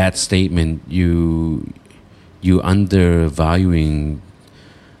with that statement, you undervaluing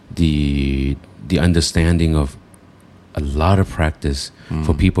the understanding of a lot of practice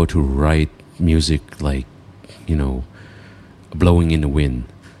for people to write music like, blowing in the wind.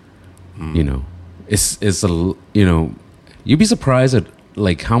 It's a, you'd be surprised at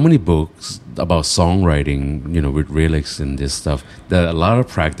like how many books about songwriting, with lyrics and this stuff, that a lot of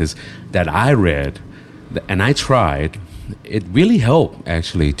practice that I read and I tried, it really helped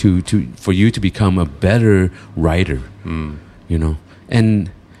actually for you to become a better writer, and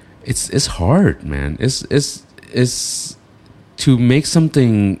it's hard, man. It's to make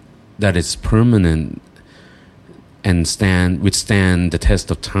something that is permanent and withstand the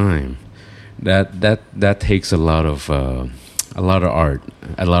test of time. That takes a lot of art,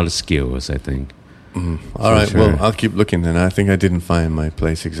 a lot of skills, I think. All right, sure. well, I'll keep looking then. I think I didn't find my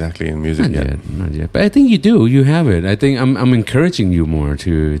place exactly in music yet. Not yet. But I think you do. You have it. I think I'm encouraging you more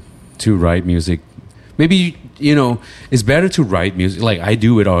to write music. Maybe, it's better to write music. Like I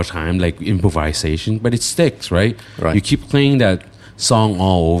do it all the time, like improvisation, but it sticks, right? Right. You keep playing that song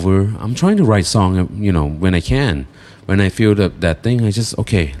all over. I'm trying to write song, when I can. When I feel that thing, I just,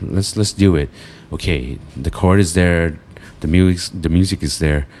 okay, let's do it. Okay, the chord is there, the music is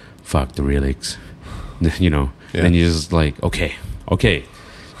there. Fuck the lyrics. Then you're just like, okay,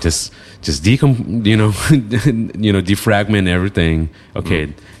 just defragment everything.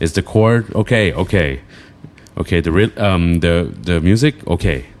 Okay, it's the chord. Okay, the music.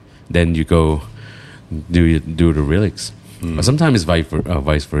 Okay, then you go do the lyrics. But sometimes it's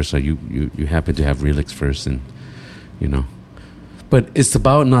vice versa. You happen to have lyrics first, and but it's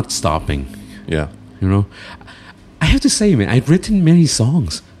about not stopping. Yeah. I have to say, man, I've written many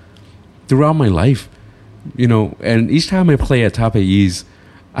songs throughout my life, and each time I play at Taipei East,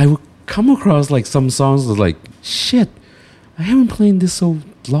 I would come across like some songs that like, shit, I haven't played this so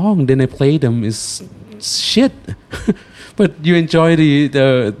long. Then I play them, is shit. But you enjoy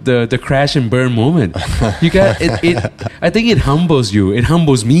the crash and burn moment. You got it. I think it humbles you. It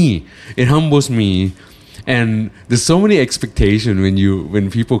humbles me. And there's so many expectations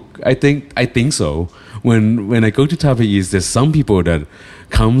when people. I think so. When I go to Taipei East, there's some people that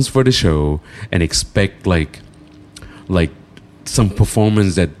comes for the show and expect like some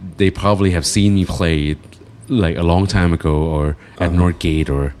performance that they probably have seen me play like a long time ago, or at Northgate,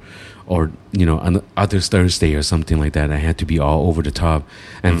 or on other Thursday or something like that. I had to be all over the top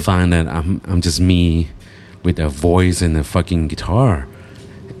and find that I'm just me with a voice and a fucking guitar,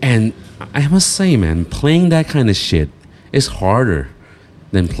 and I must say, man, playing that kind of shit is harder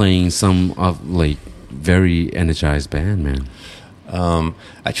than playing some of like very energized band, man.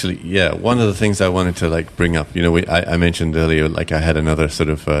 Actually, yeah. One of the things I wanted to like bring up, you know, I mentioned earlier, like I had another sort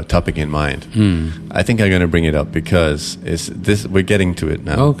of topic in mind. I think I'm going to bring it up because we're getting to it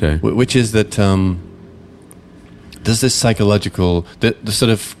now. Okay. Which is that there's this psychological, the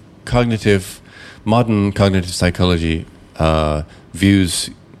sort of modern cognitive psychology views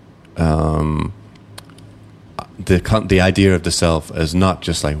the idea of the self as not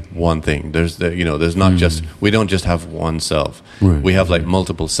just like one thing. There's not just, we don't just have one self. Right. We have like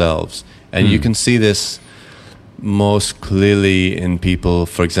multiple selves, and you can see this most clearly in people.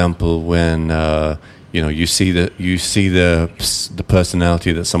 For example, when you see the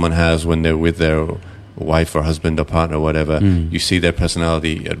personality that someone has when they're with their wife or husband or partner or whatever. You see their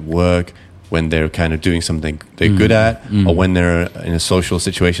personality at work when they're kind of doing something they're good at, or when they're in a social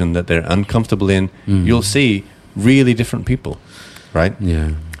situation that they're uncomfortable in. You'll see really different people, right?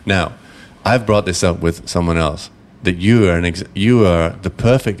 Yeah. Now, I've brought this up with someone else, that you are the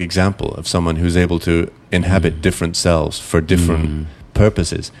perfect example of someone who's able to inhabit different selves for different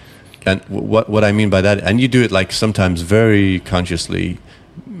purposes. And what I mean by that, and you do it like sometimes very consciously,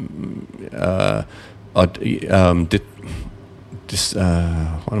 what am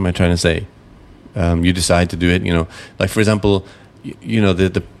I trying to say? You decide to do it, like for example,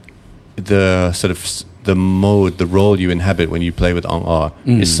 the sort of the role you inhabit when you play with Ong Ah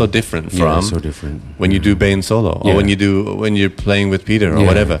is so different from when you do Bane solo, or when you're playing with Peter or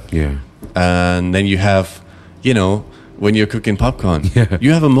whatever. Yeah. And then you have, when you're cooking popcorn,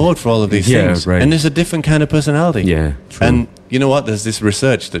 you have a mode for all of these things, right. and there's a different kind of personality. Yeah, true. And you know what? There's this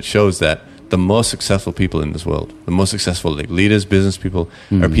research that shows that the most successful people in this world, the most successful like leaders, business people,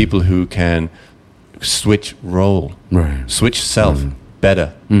 are people who can switch role, switch self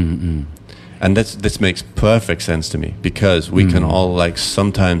better. And this makes perfect sense to me, because we can all like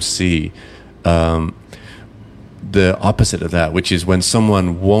sometimes see the opposite of that, which is when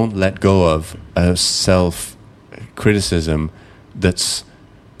someone won't let go of a self-criticism that's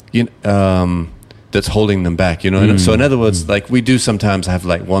holding them back, So in other words, like we do sometimes have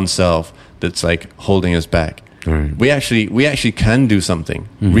like one self that's like holding us back. Right. We actually can do something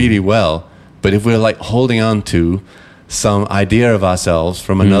really well, but if we're like holding on to some idea of ourselves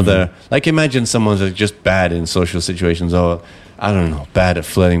from another, like imagine someone's like just bad in social situations, or I don't know, bad at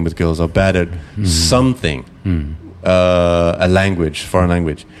flirting with girls, or bad at something, a language, foreign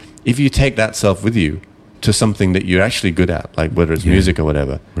language. If you take that self with you to something that you're actually good at, like whether it's music or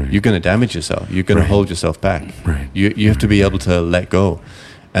whatever, you're going to damage yourself. You're going to hold yourself back. Right. You have to be able to let go.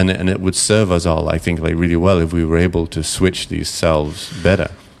 And it would serve us all, I think, like really well if we were able to switch these selves better.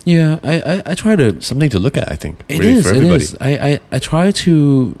 Yeah, I try to... Something to look at, I think. It really, is, for everybody. it is. I try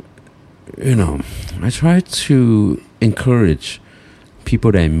to, I try to encourage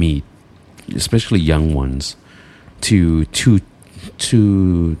people that I meet, especially young ones, to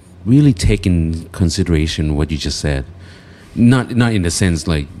really take in consideration what you just said. Not in the sense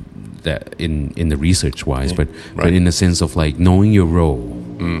like that in the research wise, but in the sense of like knowing your role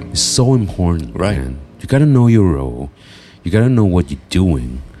is so important. Right. Man. You got to know your role. You got to know what you're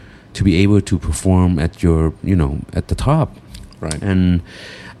doing to be able to perform at your, at the top. Right. And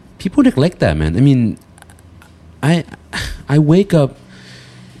people neglect that, man. I mean, I wake up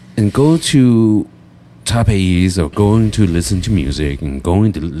and go to tapes or going to listen to music and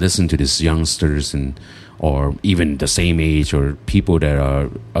going to listen to these youngsters or even the same age, or people that are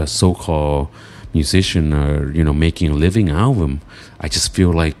a so-called musician or, making a living out of them. I just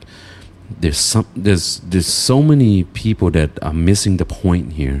feel like there's so many people that are missing the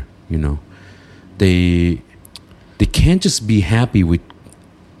point here. They can't just be happy with.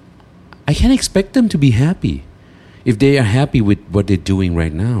 I can't expect them to be happy if they are happy with what they're doing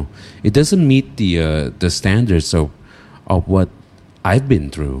right now. It doesn't meet the standards of what I've been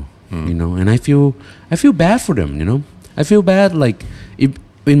through, And I feel bad for them, I feel bad, like if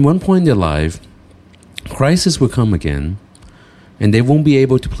in one point in their life, crisis will come again, and they won't be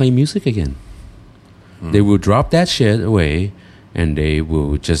able to play music again. They will drop that shit away, and they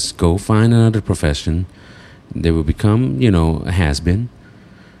will just go find another profession. They will become, a has-been,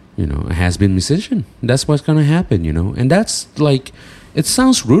 a has-been musician. That's what's going to happen, And that's like, it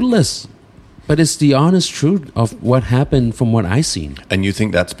sounds ruthless, but it's the honest truth of what happened from what I've seen. And you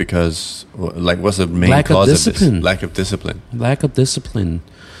think that's because, like, what's the main cause of this? Lack of discipline. Lack of discipline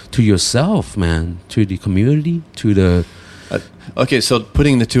to yourself, man, to the community, to the... Okay, so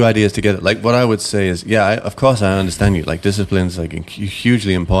putting the two ideas together, like what I would say is, of course I understand you. Like discipline is like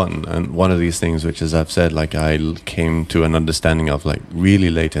hugely important, and one of these things, which as I've said, like I came to an understanding of like really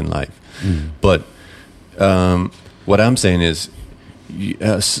late in life. But what I'm saying is,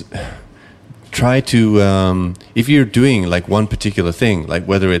 try to if you're doing like one particular thing, like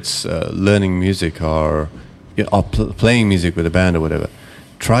whether it's learning music or playing music with a band or whatever,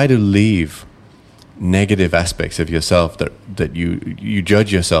 try to leave negative aspects of yourself that you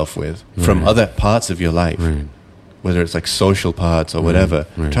judge yourself with from other parts of your life, whether it's like social parts or whatever.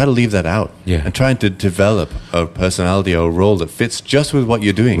 Try to leave that out, and try to develop a personality or a role that fits just with what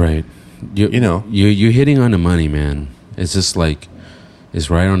you're doing. Right. You're hitting on the money, man. It's just like, it's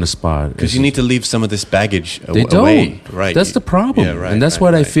right on the spot. Because you need to leave some of this baggage away. Don't. Right. That's the problem. Yeah, right, and that's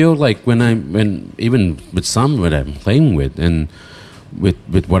what I feel like when even with some that I'm playing with and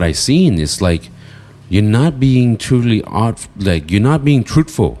with what I've seen, it's like you're not being you're not being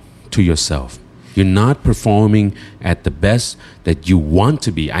truthful to yourself. You're not performing at the best that you want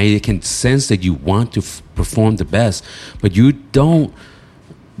to be. I can sense that you want to perform the best, but you don't,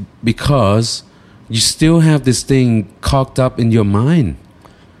 because you still have this thing cocked up in your mind.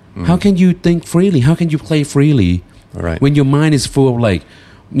 How can you think freely? How can you play freely when your mind is full of like,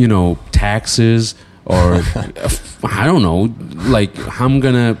 taxes or I don't know, like I'm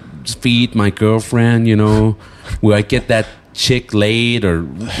gonna feed my girlfriend, will I get that chick laid, or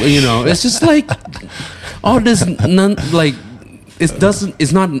it's just like all this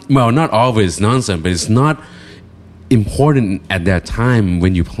it's not always nonsense, but it's not important at that time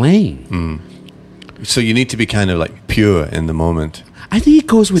when you're playing. So you need to be kind of like pure in the moment. I think it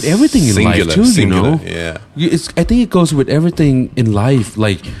goes with everything in life too. Yeah. I think it goes with everything in life.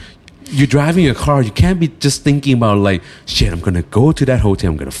 Like, you're driving a car, you can't be just thinking about like, shit, I'm gonna go to that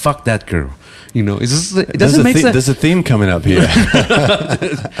hotel, I'm gonna fuck that girl. It's just, it doesn't make sense. There's a theme coming up here.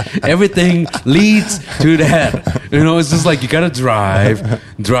 Everything leads to that. It's just like you gotta drive,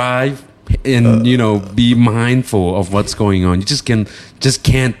 and be mindful of what's going on. You just can't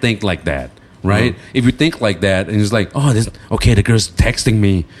think like that. Right? If you think like that and it's like, the girl's texting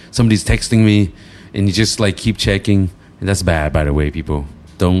me, somebody's texting me, and you just like keep checking, and that's bad, by the way, people.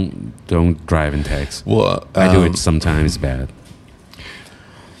 Don't drive and text. Well, I do it sometimes. It's bad.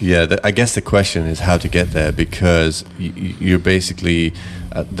 Yeah, I guess the question is how to get there, because you're basically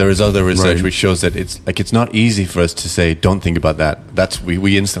there is other research which shows that it's not easy for us to say don't think about that. That's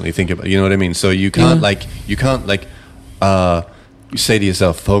we instantly think about. You know what I mean? So you can't you say to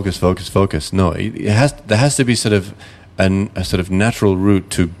yourself, focus. No, there has to be sort of a sort of natural route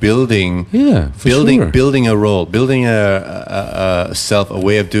to building a role, building a self, a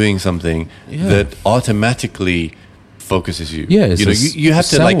way of doing something that automatically focuses you. Yeah, you have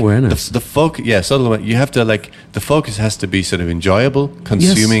to like the focus. Yeah, you have to like the focus has to be sort of enjoyable,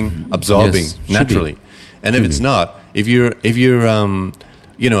 consuming, absorbing naturally. And if it's not, if you're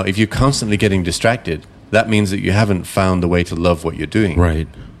constantly getting distracted, that means that you haven't found the way to love what you're doing. Right.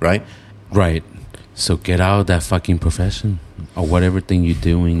 So get out of that fucking profession or whatever thing you're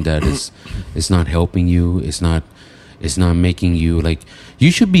doing that is not helping you. It's not making you like.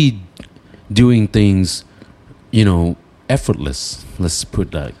 You should be doing things, effortless. Let's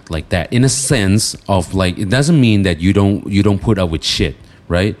put that like that. In a sense of like, it doesn't mean that you don't put up with shit,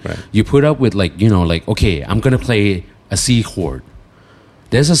 right? You put up with like, okay, I'm gonna play a C chord.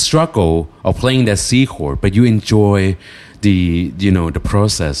 There's a struggle of playing that C chord, but you enjoy the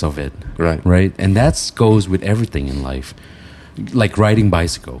process of it, right? And that goes with everything in life, like riding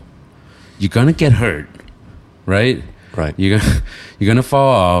bicycle. You're gonna get hurt, right? You're gonna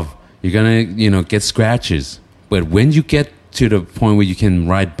fall off. You're gonna get scratches. But when you get to the point where you can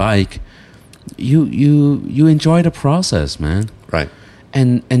ride bike, you enjoy the process, man. Right.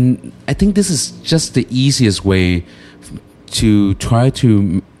 And I think this is just the easiest way to try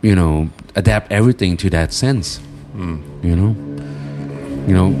to adapt everything to that sense.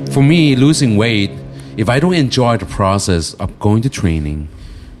 For me, losing weight, if I don't enjoy the process of going to training,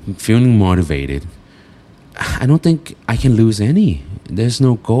 feeling motivated, I don't think I can lose any. There's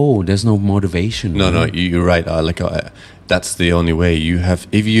no goal, there's no motivation. No, you're right. That's the only way you have.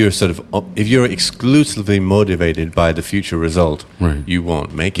 If you're exclusively motivated by the future result, you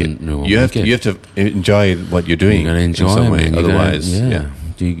won't make it. You have to enjoy what you're doing. You gotta enjoy in some way. Man. Otherwise,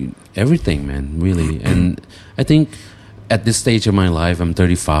 everything, man. Really, and I think at this stage of my life, I'm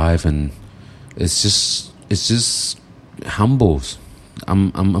 35, and it's just humbles.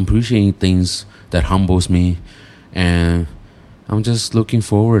 I'm appreciating things that humbles me, and I'm just looking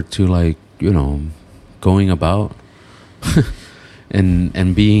forward to going about.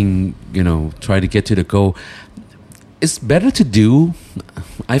 and being, try to get to the goal. It's better to do.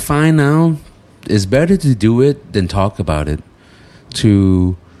 I find now it's better to do it than talk about it.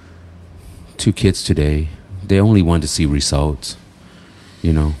 To kids today, they only want to see results.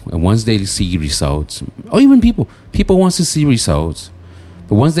 you know. And once they see results, or even people wants to see results,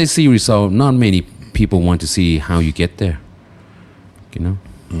 but once they see results, not many people want to see how you get there, you know.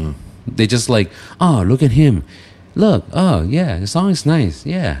 They just like, oh, look at him, look, oh yeah, the song is nice,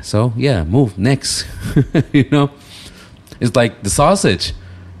 yeah, so yeah, move next. You know, it's like the sausage.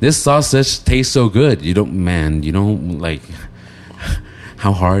 This sausage tastes so good. You don't like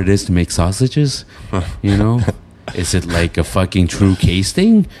how hard it is to make sausages, you know. Is it like a fucking true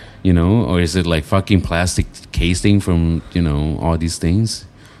casting, you know, or is it like fucking plastic casting from, you know, all these things?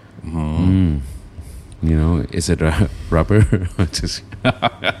 You know, is it a rubber? Just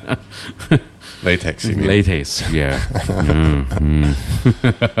Latex, you mean? Latex, yeah.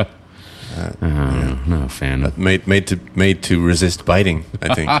 Not a fan. But made to resist biting,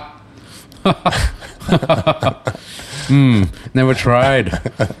 I think. Never tried.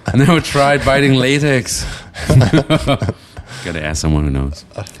 Never tried biting latex. Gotta ask someone who knows.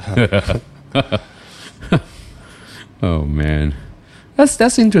 Oh man,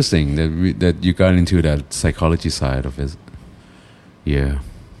 that's interesting that you got into that psychology side of it. Yeah.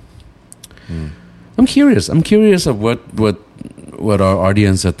 I'm curious of what our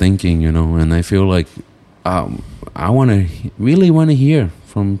audience are thinking, you know, and I feel like I really want to hear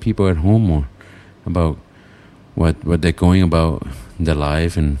from people at home more about what they're going about in their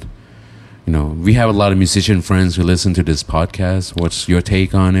life. And you know, we have a lot of musician friends who listen to this podcast. What's your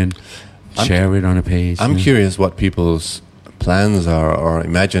take on it? Share it on a page. I'm curious what people's plans are or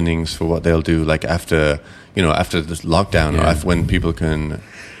imaginings for what they'll do, like after this lockdown, or after when people can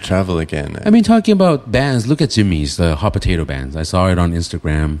travel again. I mean, talking about bands, look at Jimmy's, the Hot Potato Bands. I saw it on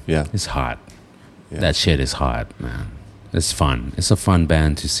Instagram. Yeah. It's hot. Yeah. That shit is hot, man. It's fun. It's a fun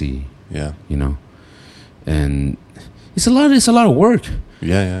band to see. Yeah. You know? And it's a lot of work.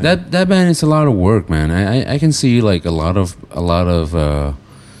 Yeah. That band is a lot of work, man. I can see like a lot of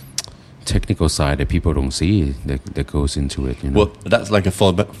technical side that people don't see that goes into it, you know? Well, that's like a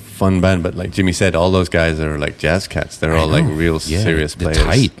fun band, but like Jimmy said, all those guys are like jazz cats. They're all like real serious players. They're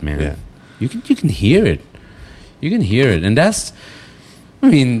tight, man. Yeah. You can hear it. You can hear it. And that's, I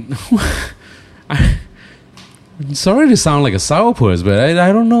mean, I'm sorry to sound like a sourpuss, but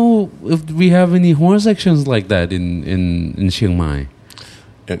I don't know if we have any horn sections like that in Chiang Mai.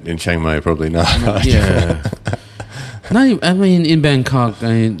 In Chiang Mai, probably not. Yeah. I mean, in Bangkok,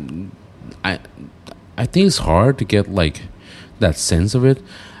 I think it's hard to get like that sense of it.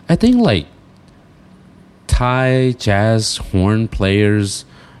 I think like Thai jazz horn players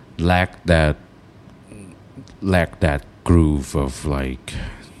lack that groove of like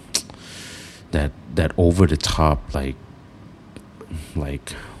that over the top like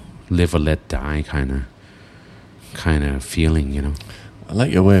live or let die kind of feeling, you know. I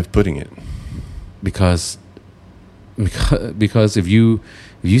like your way of putting it. Because if you've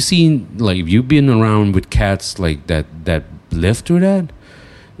been around with cats like that live through that,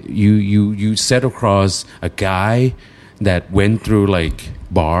 you set across a guy that went through like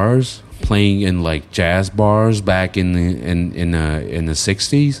bars, playing in like jazz bars back in the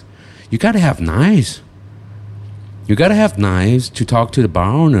 60s. You gotta have knives. You gotta have knives to talk to the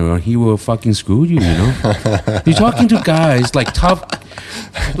bar owner, or he will fucking screw you. You know, you're talking to guys like tough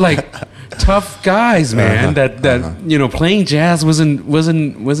guys, man. That you know, playing jazz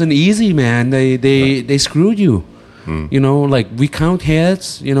wasn't easy, man. They screwed you. You know, like we count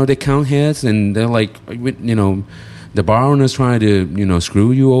heads. You know, they count heads, and they're like, you know, the bar owner's trying to, you know,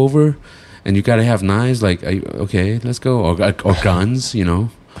 screw you over, and you gotta have knives. Like, okay, let's go, or guns. You know.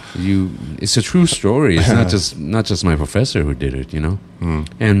 It's a true story. It's not just my professor who did it, you know.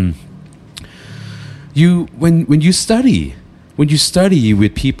 And when you study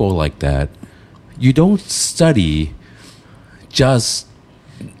with people like that, you don't study just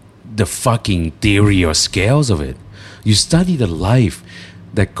the fucking theory or scales of it. You study the life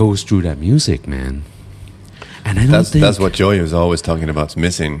that goes through that music, man. And I don't think that's what Joey was always talking about. It's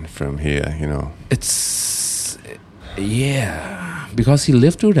missing from here, you know. It's because he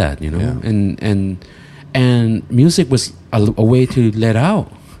lived through that, you know, and music was a way to let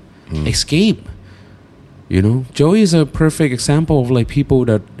out, escape. You know, Joey is a perfect example of like people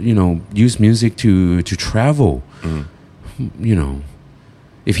that, you know, use music to travel. You know,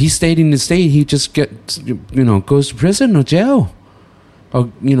 if he stayed in the state, he just goes to prison or jail, or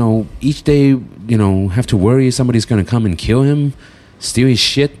you know, each day, you know, have to worry somebody's gonna come and kill him, steal his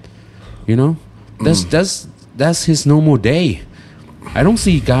shit. You know, that's his normal day. I don't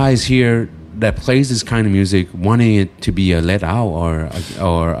see guys here that plays this kind of music wanting it to be a let out or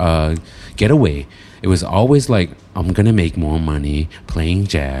a getaway. It was always like, I'm gonna make more money playing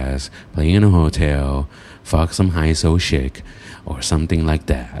jazz, playing in a hotel, fuck some high-so chick or something like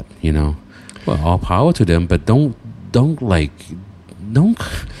that, you know. Well, all power to them, but don't.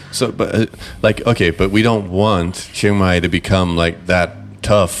 So, but like, okay, but we don't want Chiang Mai to become like that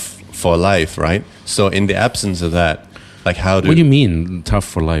tough for life, right? So, in the absence of that, like, how do? What do you mean tough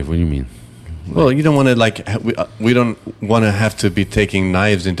for life? What do you mean? Well, you don't want to like we don't want to have to be taking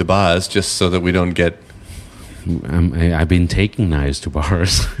knives into bars just so that we don't get. I've been taking knives to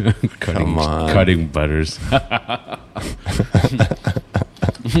bars, cutting butters.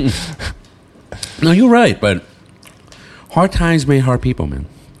 No, you're right, but hard times make hard people, man.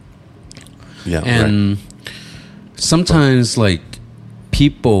 Yeah, and sometimes like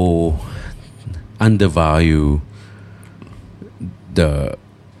people undervalue the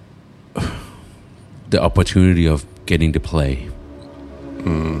opportunity of getting to play,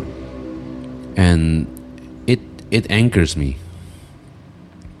 and it anchors me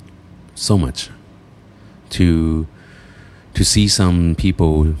so much to see some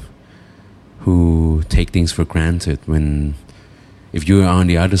people who take things for granted when, if you're on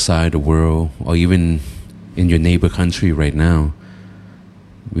the other side of the world or even in your neighbor country right now,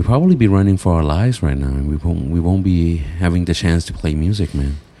 we'll probably be running for our lives right now, and we won't be having the chance to play music,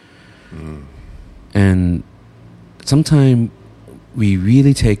 man. And sometimes we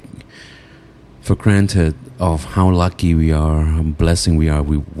really take for granted of how lucky we are, how blessing we are.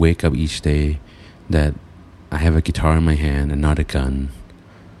 We wake up each day that I have a guitar in my hand and not a gun,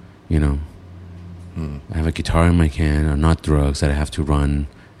 you know. I have a guitar in my hand and not drugs that I have to run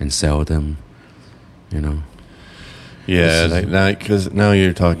and sell them, you know. Yeah, like now, because now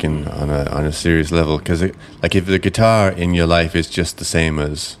you're talking on a serious level. Because like if the guitar in your life is just the same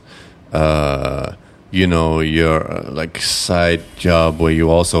as, you know, your like side job where you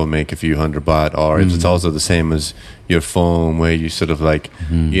also make a few $100 baht, or if it's also the same as your phone where you sort of like,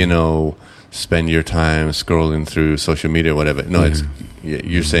 you know, spend your time scrolling through social media or whatever. No, it's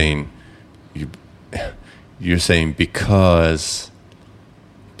you're saying because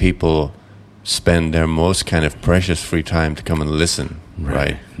people spend their most kind of precious free time to come and listen,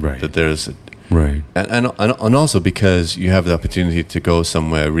 right? That there's and also because you have the opportunity to go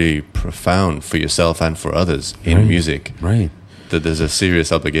somewhere really profound for yourself and for others in music, that there's a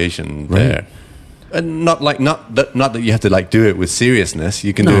serious obligation there. And not that you have to like do it with seriousness.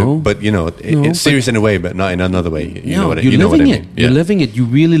 You can do it, but you know, it's serious in a way, but not in another way. You know what I mean? You're living it. You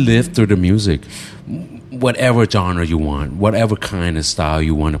really live through the music, whatever genre you want, whatever kind of style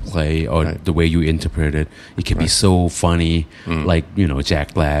you want to play, or the way you interpret it. It can be so funny, like, you know,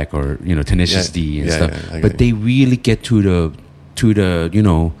 Jack Black or, you know, Tenacious D and stuff. But they really get to the you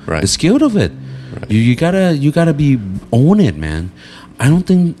know, the skill of it. You gotta be own it, man. I don't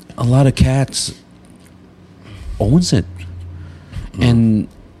think a lot of cats owns it. And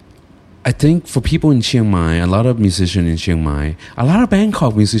I think for people in Chiang Mai, a lot of musicians in Chiang Mai, a lot of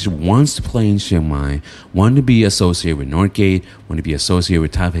Bangkok musicians wants to play in Chiang Mai, want to be associated with Northgate, want to be associated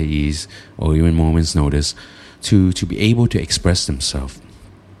with Taipei East or even Moment's Notice, to be able to express themselves.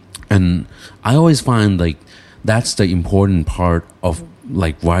 And I always find like that's the important part of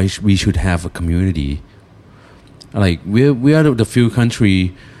like why we should have a community. Like we are the few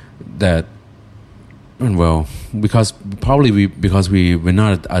country that, well, because we're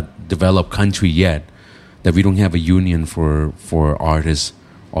not a developed country yet, that we don't have a union for artists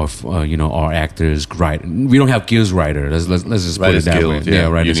or you know, our actors. Right, we don't have guilds writers. Let's just put it that way.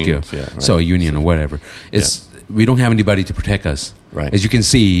 Writers Guild. So a union or whatever. We don't have anybody to protect us. As you can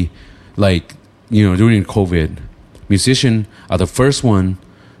see, like, you know, during COVID, musicians are the first one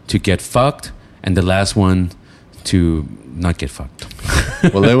to get fucked and the last one to not get fucked.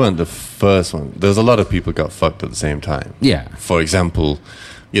 Well, they weren't the first one. There's a lot of people got fucked at the same time. For example,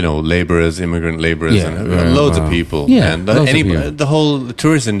 you know, immigrant laborers, and loads of people. And the whole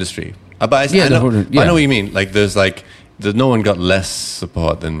tourist industry. But I know what you mean. Like, there's no one got less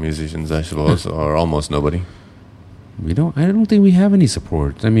support than musicians, I suppose, or almost nobody. I don't think we have any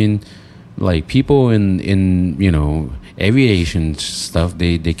support. I mean, like, people in you know, aviation stuff,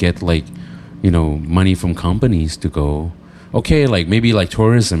 they get like, you know, money from companies to go. Okay, like maybe like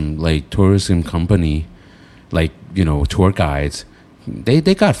tourism company, like, you know, tour guides, they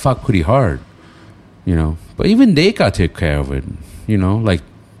got fucked pretty hard, you know. But even they got to take care of it, you know, like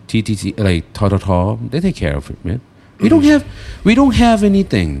TTT, like Ta, they take care of it, man. We don't have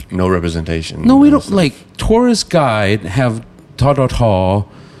anything. No representation. No, we don't. Like, tourist guide have Ta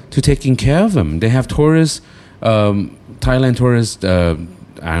to taking care of them. They have tourists, Thailand tourist, I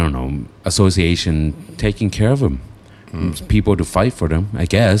don't know, association taking care of them. People to fight for them, I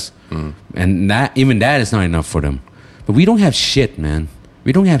guess. And even that is not enough for them. But we don't have shit, man.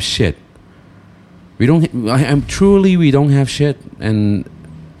 We don't have shit. We don't. I'm truly. We don't have shit, and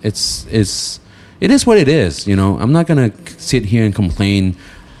it is what it is. You know, I'm not gonna sit here and complain,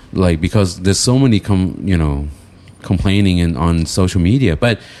 like, because there's so many complaining on social media.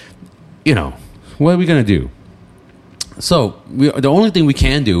 But you know, what are we gonna do? So the only thing we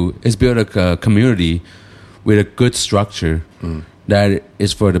can do is build a community with a good structure that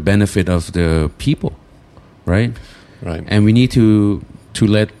is for the benefit of the people, right? Right. And we need to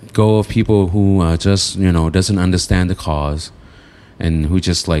let go of people who just doesn't understand the cause, and who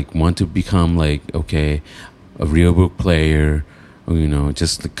just like want to become like, okay, a real book player, or,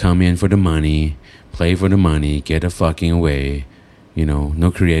 just to come in for the money, play for the money, get the fucking away,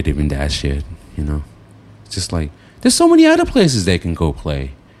 no creative in that shit, It's just like, there's so many other places they can go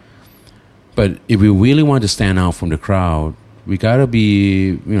play. But if we really want to stand out from the crowd, we gotta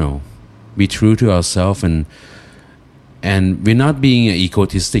be true to ourselves, and we're not being an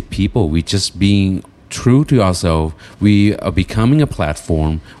egotistic people. We're just being true to ourselves. We are becoming a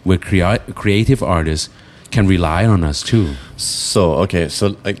platform where creative artists can rely on us too. So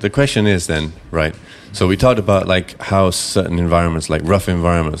like the question is then, right? So we talked about like how certain environments, like rough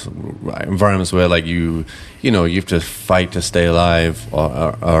environments where like you have to fight to stay alive,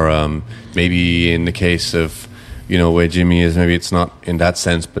 or maybe in the case of where Jimmy is, maybe it's not in that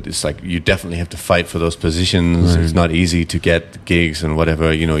sense, but it's like you definitely have to fight for those positions. Right. It's not easy to get gigs and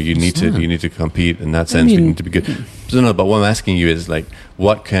whatever. You need to compete in that sense. You need to be good. So no, but what I'm asking you is like,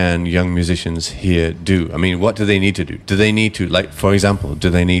 what can young musicians here do? I mean, what do they need to do? Do they need to, like, for example, do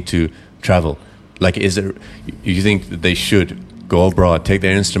they need to travel? Like, you think that they should go abroad, take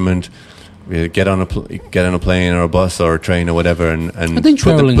their instrument, get on a plane or a bus or a train or whatever, and I think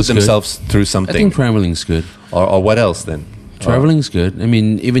put themselves through something? I think traveling's good. Or what else then? Traveling's good. I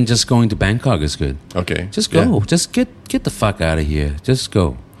mean, even just going to Bangkok is good. Okay. Just go. Yeah. Just get the fuck out of here. Just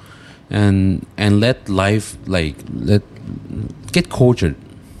go, and let life get cultured.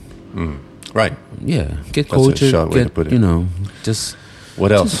 Right. Yeah. Get cultured. That's a short way to put it. Just.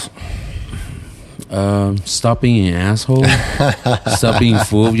 What else? Stop being an asshole. Stop being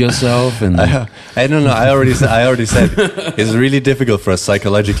full of yourself. And I don't know. I already said it's really difficult for us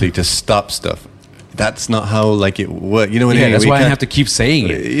psychologically to stop stuff. That's not how like it works. You know what I mean? That's why I have to keep saying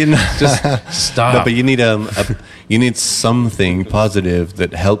it. Just stop. No, but you need something positive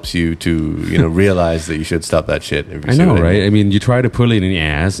that helps you to realize that you should stop that shit. I know, right? I mean, you try to pull it in the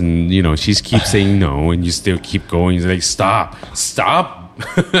ass, and she keeps saying no, and you still keep going. You're like, stop.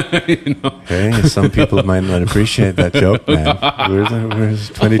 Okay, some people might not appreciate that joke, man. Where's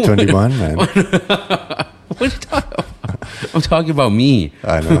 2021, man? What are you talking about? I'm talking about me.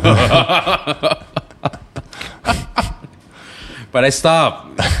 I know. But I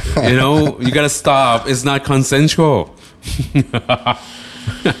stopped. You gotta stop. It's not consensual.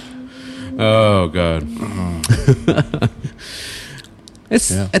 Oh God.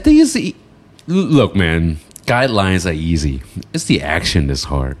 I think it's look, man. Guidelines are easy. It's the action that's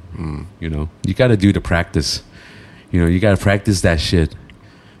hard. You got to do the practice. You got to practice that shit.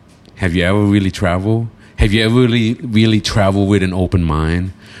 Have you ever really traveled? Have you ever really traveled with an open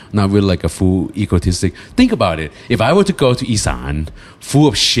mind? Not with like a full egotistic. Think about it. If I were to go to Isan, full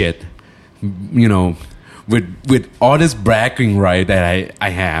of shit, with all this bragging right that I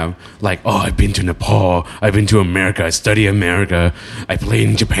have, like, oh, I've been to Nepal, I've been to America, I study America, I played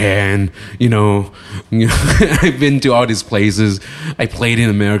in Japan, I've been to all these places, I played in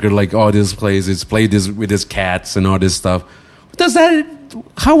America, like all these places, played this with these cats and all this stuff.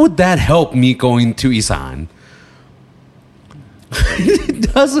 How would that help me going to Isan?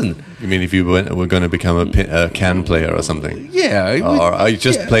 It doesn't. You mean if you were going to become a can player or something? Yeah. Or I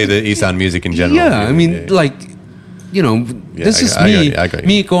just play the Isan music in general? Yeah, I mean, this is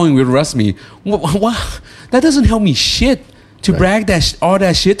me going with Rasmi. That doesn't help me shit to brag all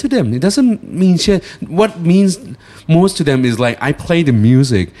that shit to them. It doesn't mean shit. What means most to them is like, I play the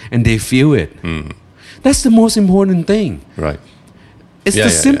music and they feel it. That's the most important thing. Right. It's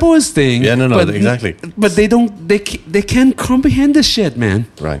the simplest thing. Yeah, no, exactly. But they don't. They can't comprehend the shit, man.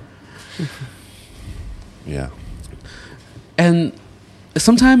 Right. Yeah. And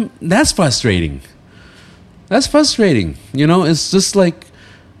sometimes that's frustrating. It's just like,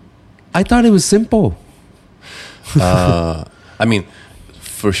 I thought it was simple. I mean,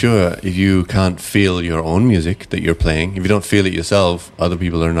 for sure, if you can't feel your own music that you're playing, if you don't feel it yourself, other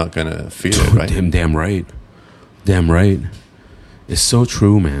people are not gonna feel it, right? Damn right. It's so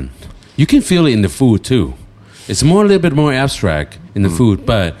true, man. You can feel it in the food too. It's a little bit more abstract in the food,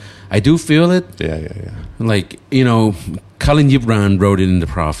 but I do feel it. Yeah. Like, Khalil Gibran wrote it in The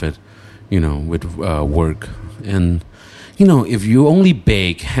Prophet, with work. And, if you only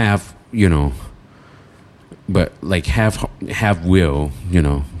bake half, but like half will,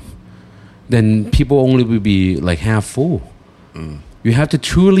 then people only will be like half full. You have to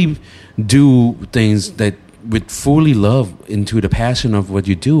truly do things that with fully love into the passion of what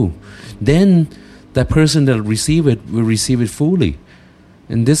you do. Then that person that receive it will receive it fully.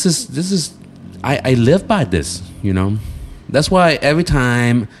 And this is I live by this, That's why every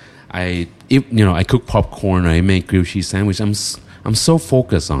time I cook popcorn, I make grilled cheese sandwich, I'm so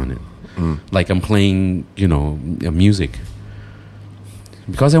focused on it. Like I'm playing, music.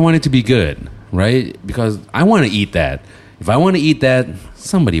 Because I want it to be good, right? Because I want to eat that. If I want to eat that,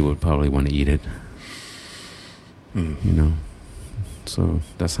 somebody would probably want to eat it. So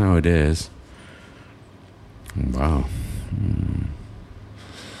that's how it is. Wow.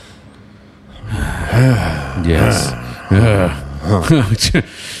 Yes.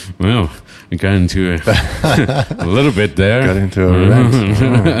 Well, we got into a little bit there. Got into a rant.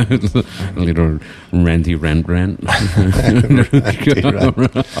 A little ranty rant.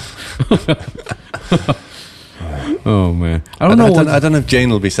 Oh man, I don't know. I don't know if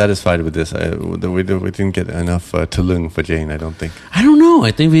Jane will be satisfied with this. We didn't get enough Tulung for Jane. I don't think. I don't know.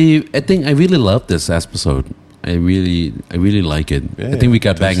 I think I really love this episode. I really like it. I think we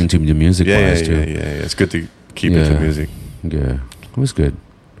got back into the music wise too. Yeah. It's good to keep it to music. Yeah, it was good.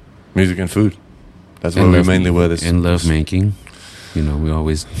 Music and food. That's where we mainly were this. And love making. We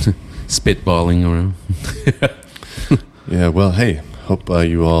always spitballing around. Yeah, well, hey, hope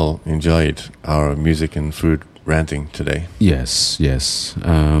you all enjoyed our music and food ranting today. Yes. We're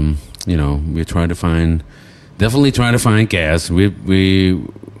trying to find gas. We're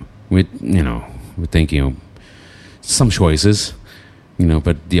thinking of some choices,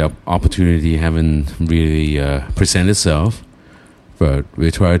 but the opportunity haven't really presented itself. But we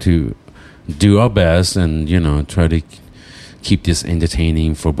try to do our best and, try to keep this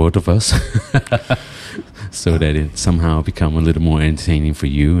entertaining for both of us so that it somehow become a little more entertaining for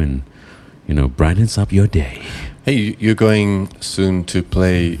you and, brightens up your day. Hey, you're going soon to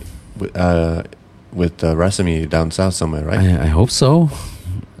play with Rasami down south somewhere, right? I hope so.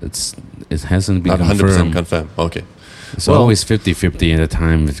 It hasn't been not 100% confirmed. Okay. It's always 50-50 at a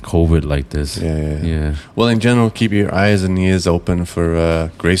time with COVID like this. Yeah. Well, in general, keep your eyes and ears open for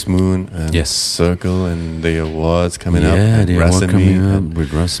Grace Moon and Circle and the awards coming up. Yeah, the award coming up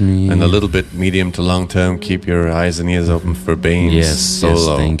with Rasami. And a little bit medium to long term, keep your eyes and ears open for Bane's solo. Yes,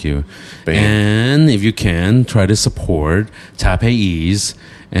 thank you. Bane. And if you can, try to support Taipei East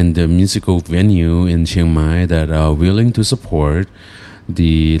and the musical venue in Chiang Mai that are willing to support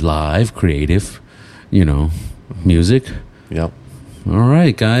the live creative, music. Yep. All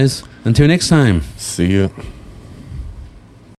right, guys. Until next time. See you.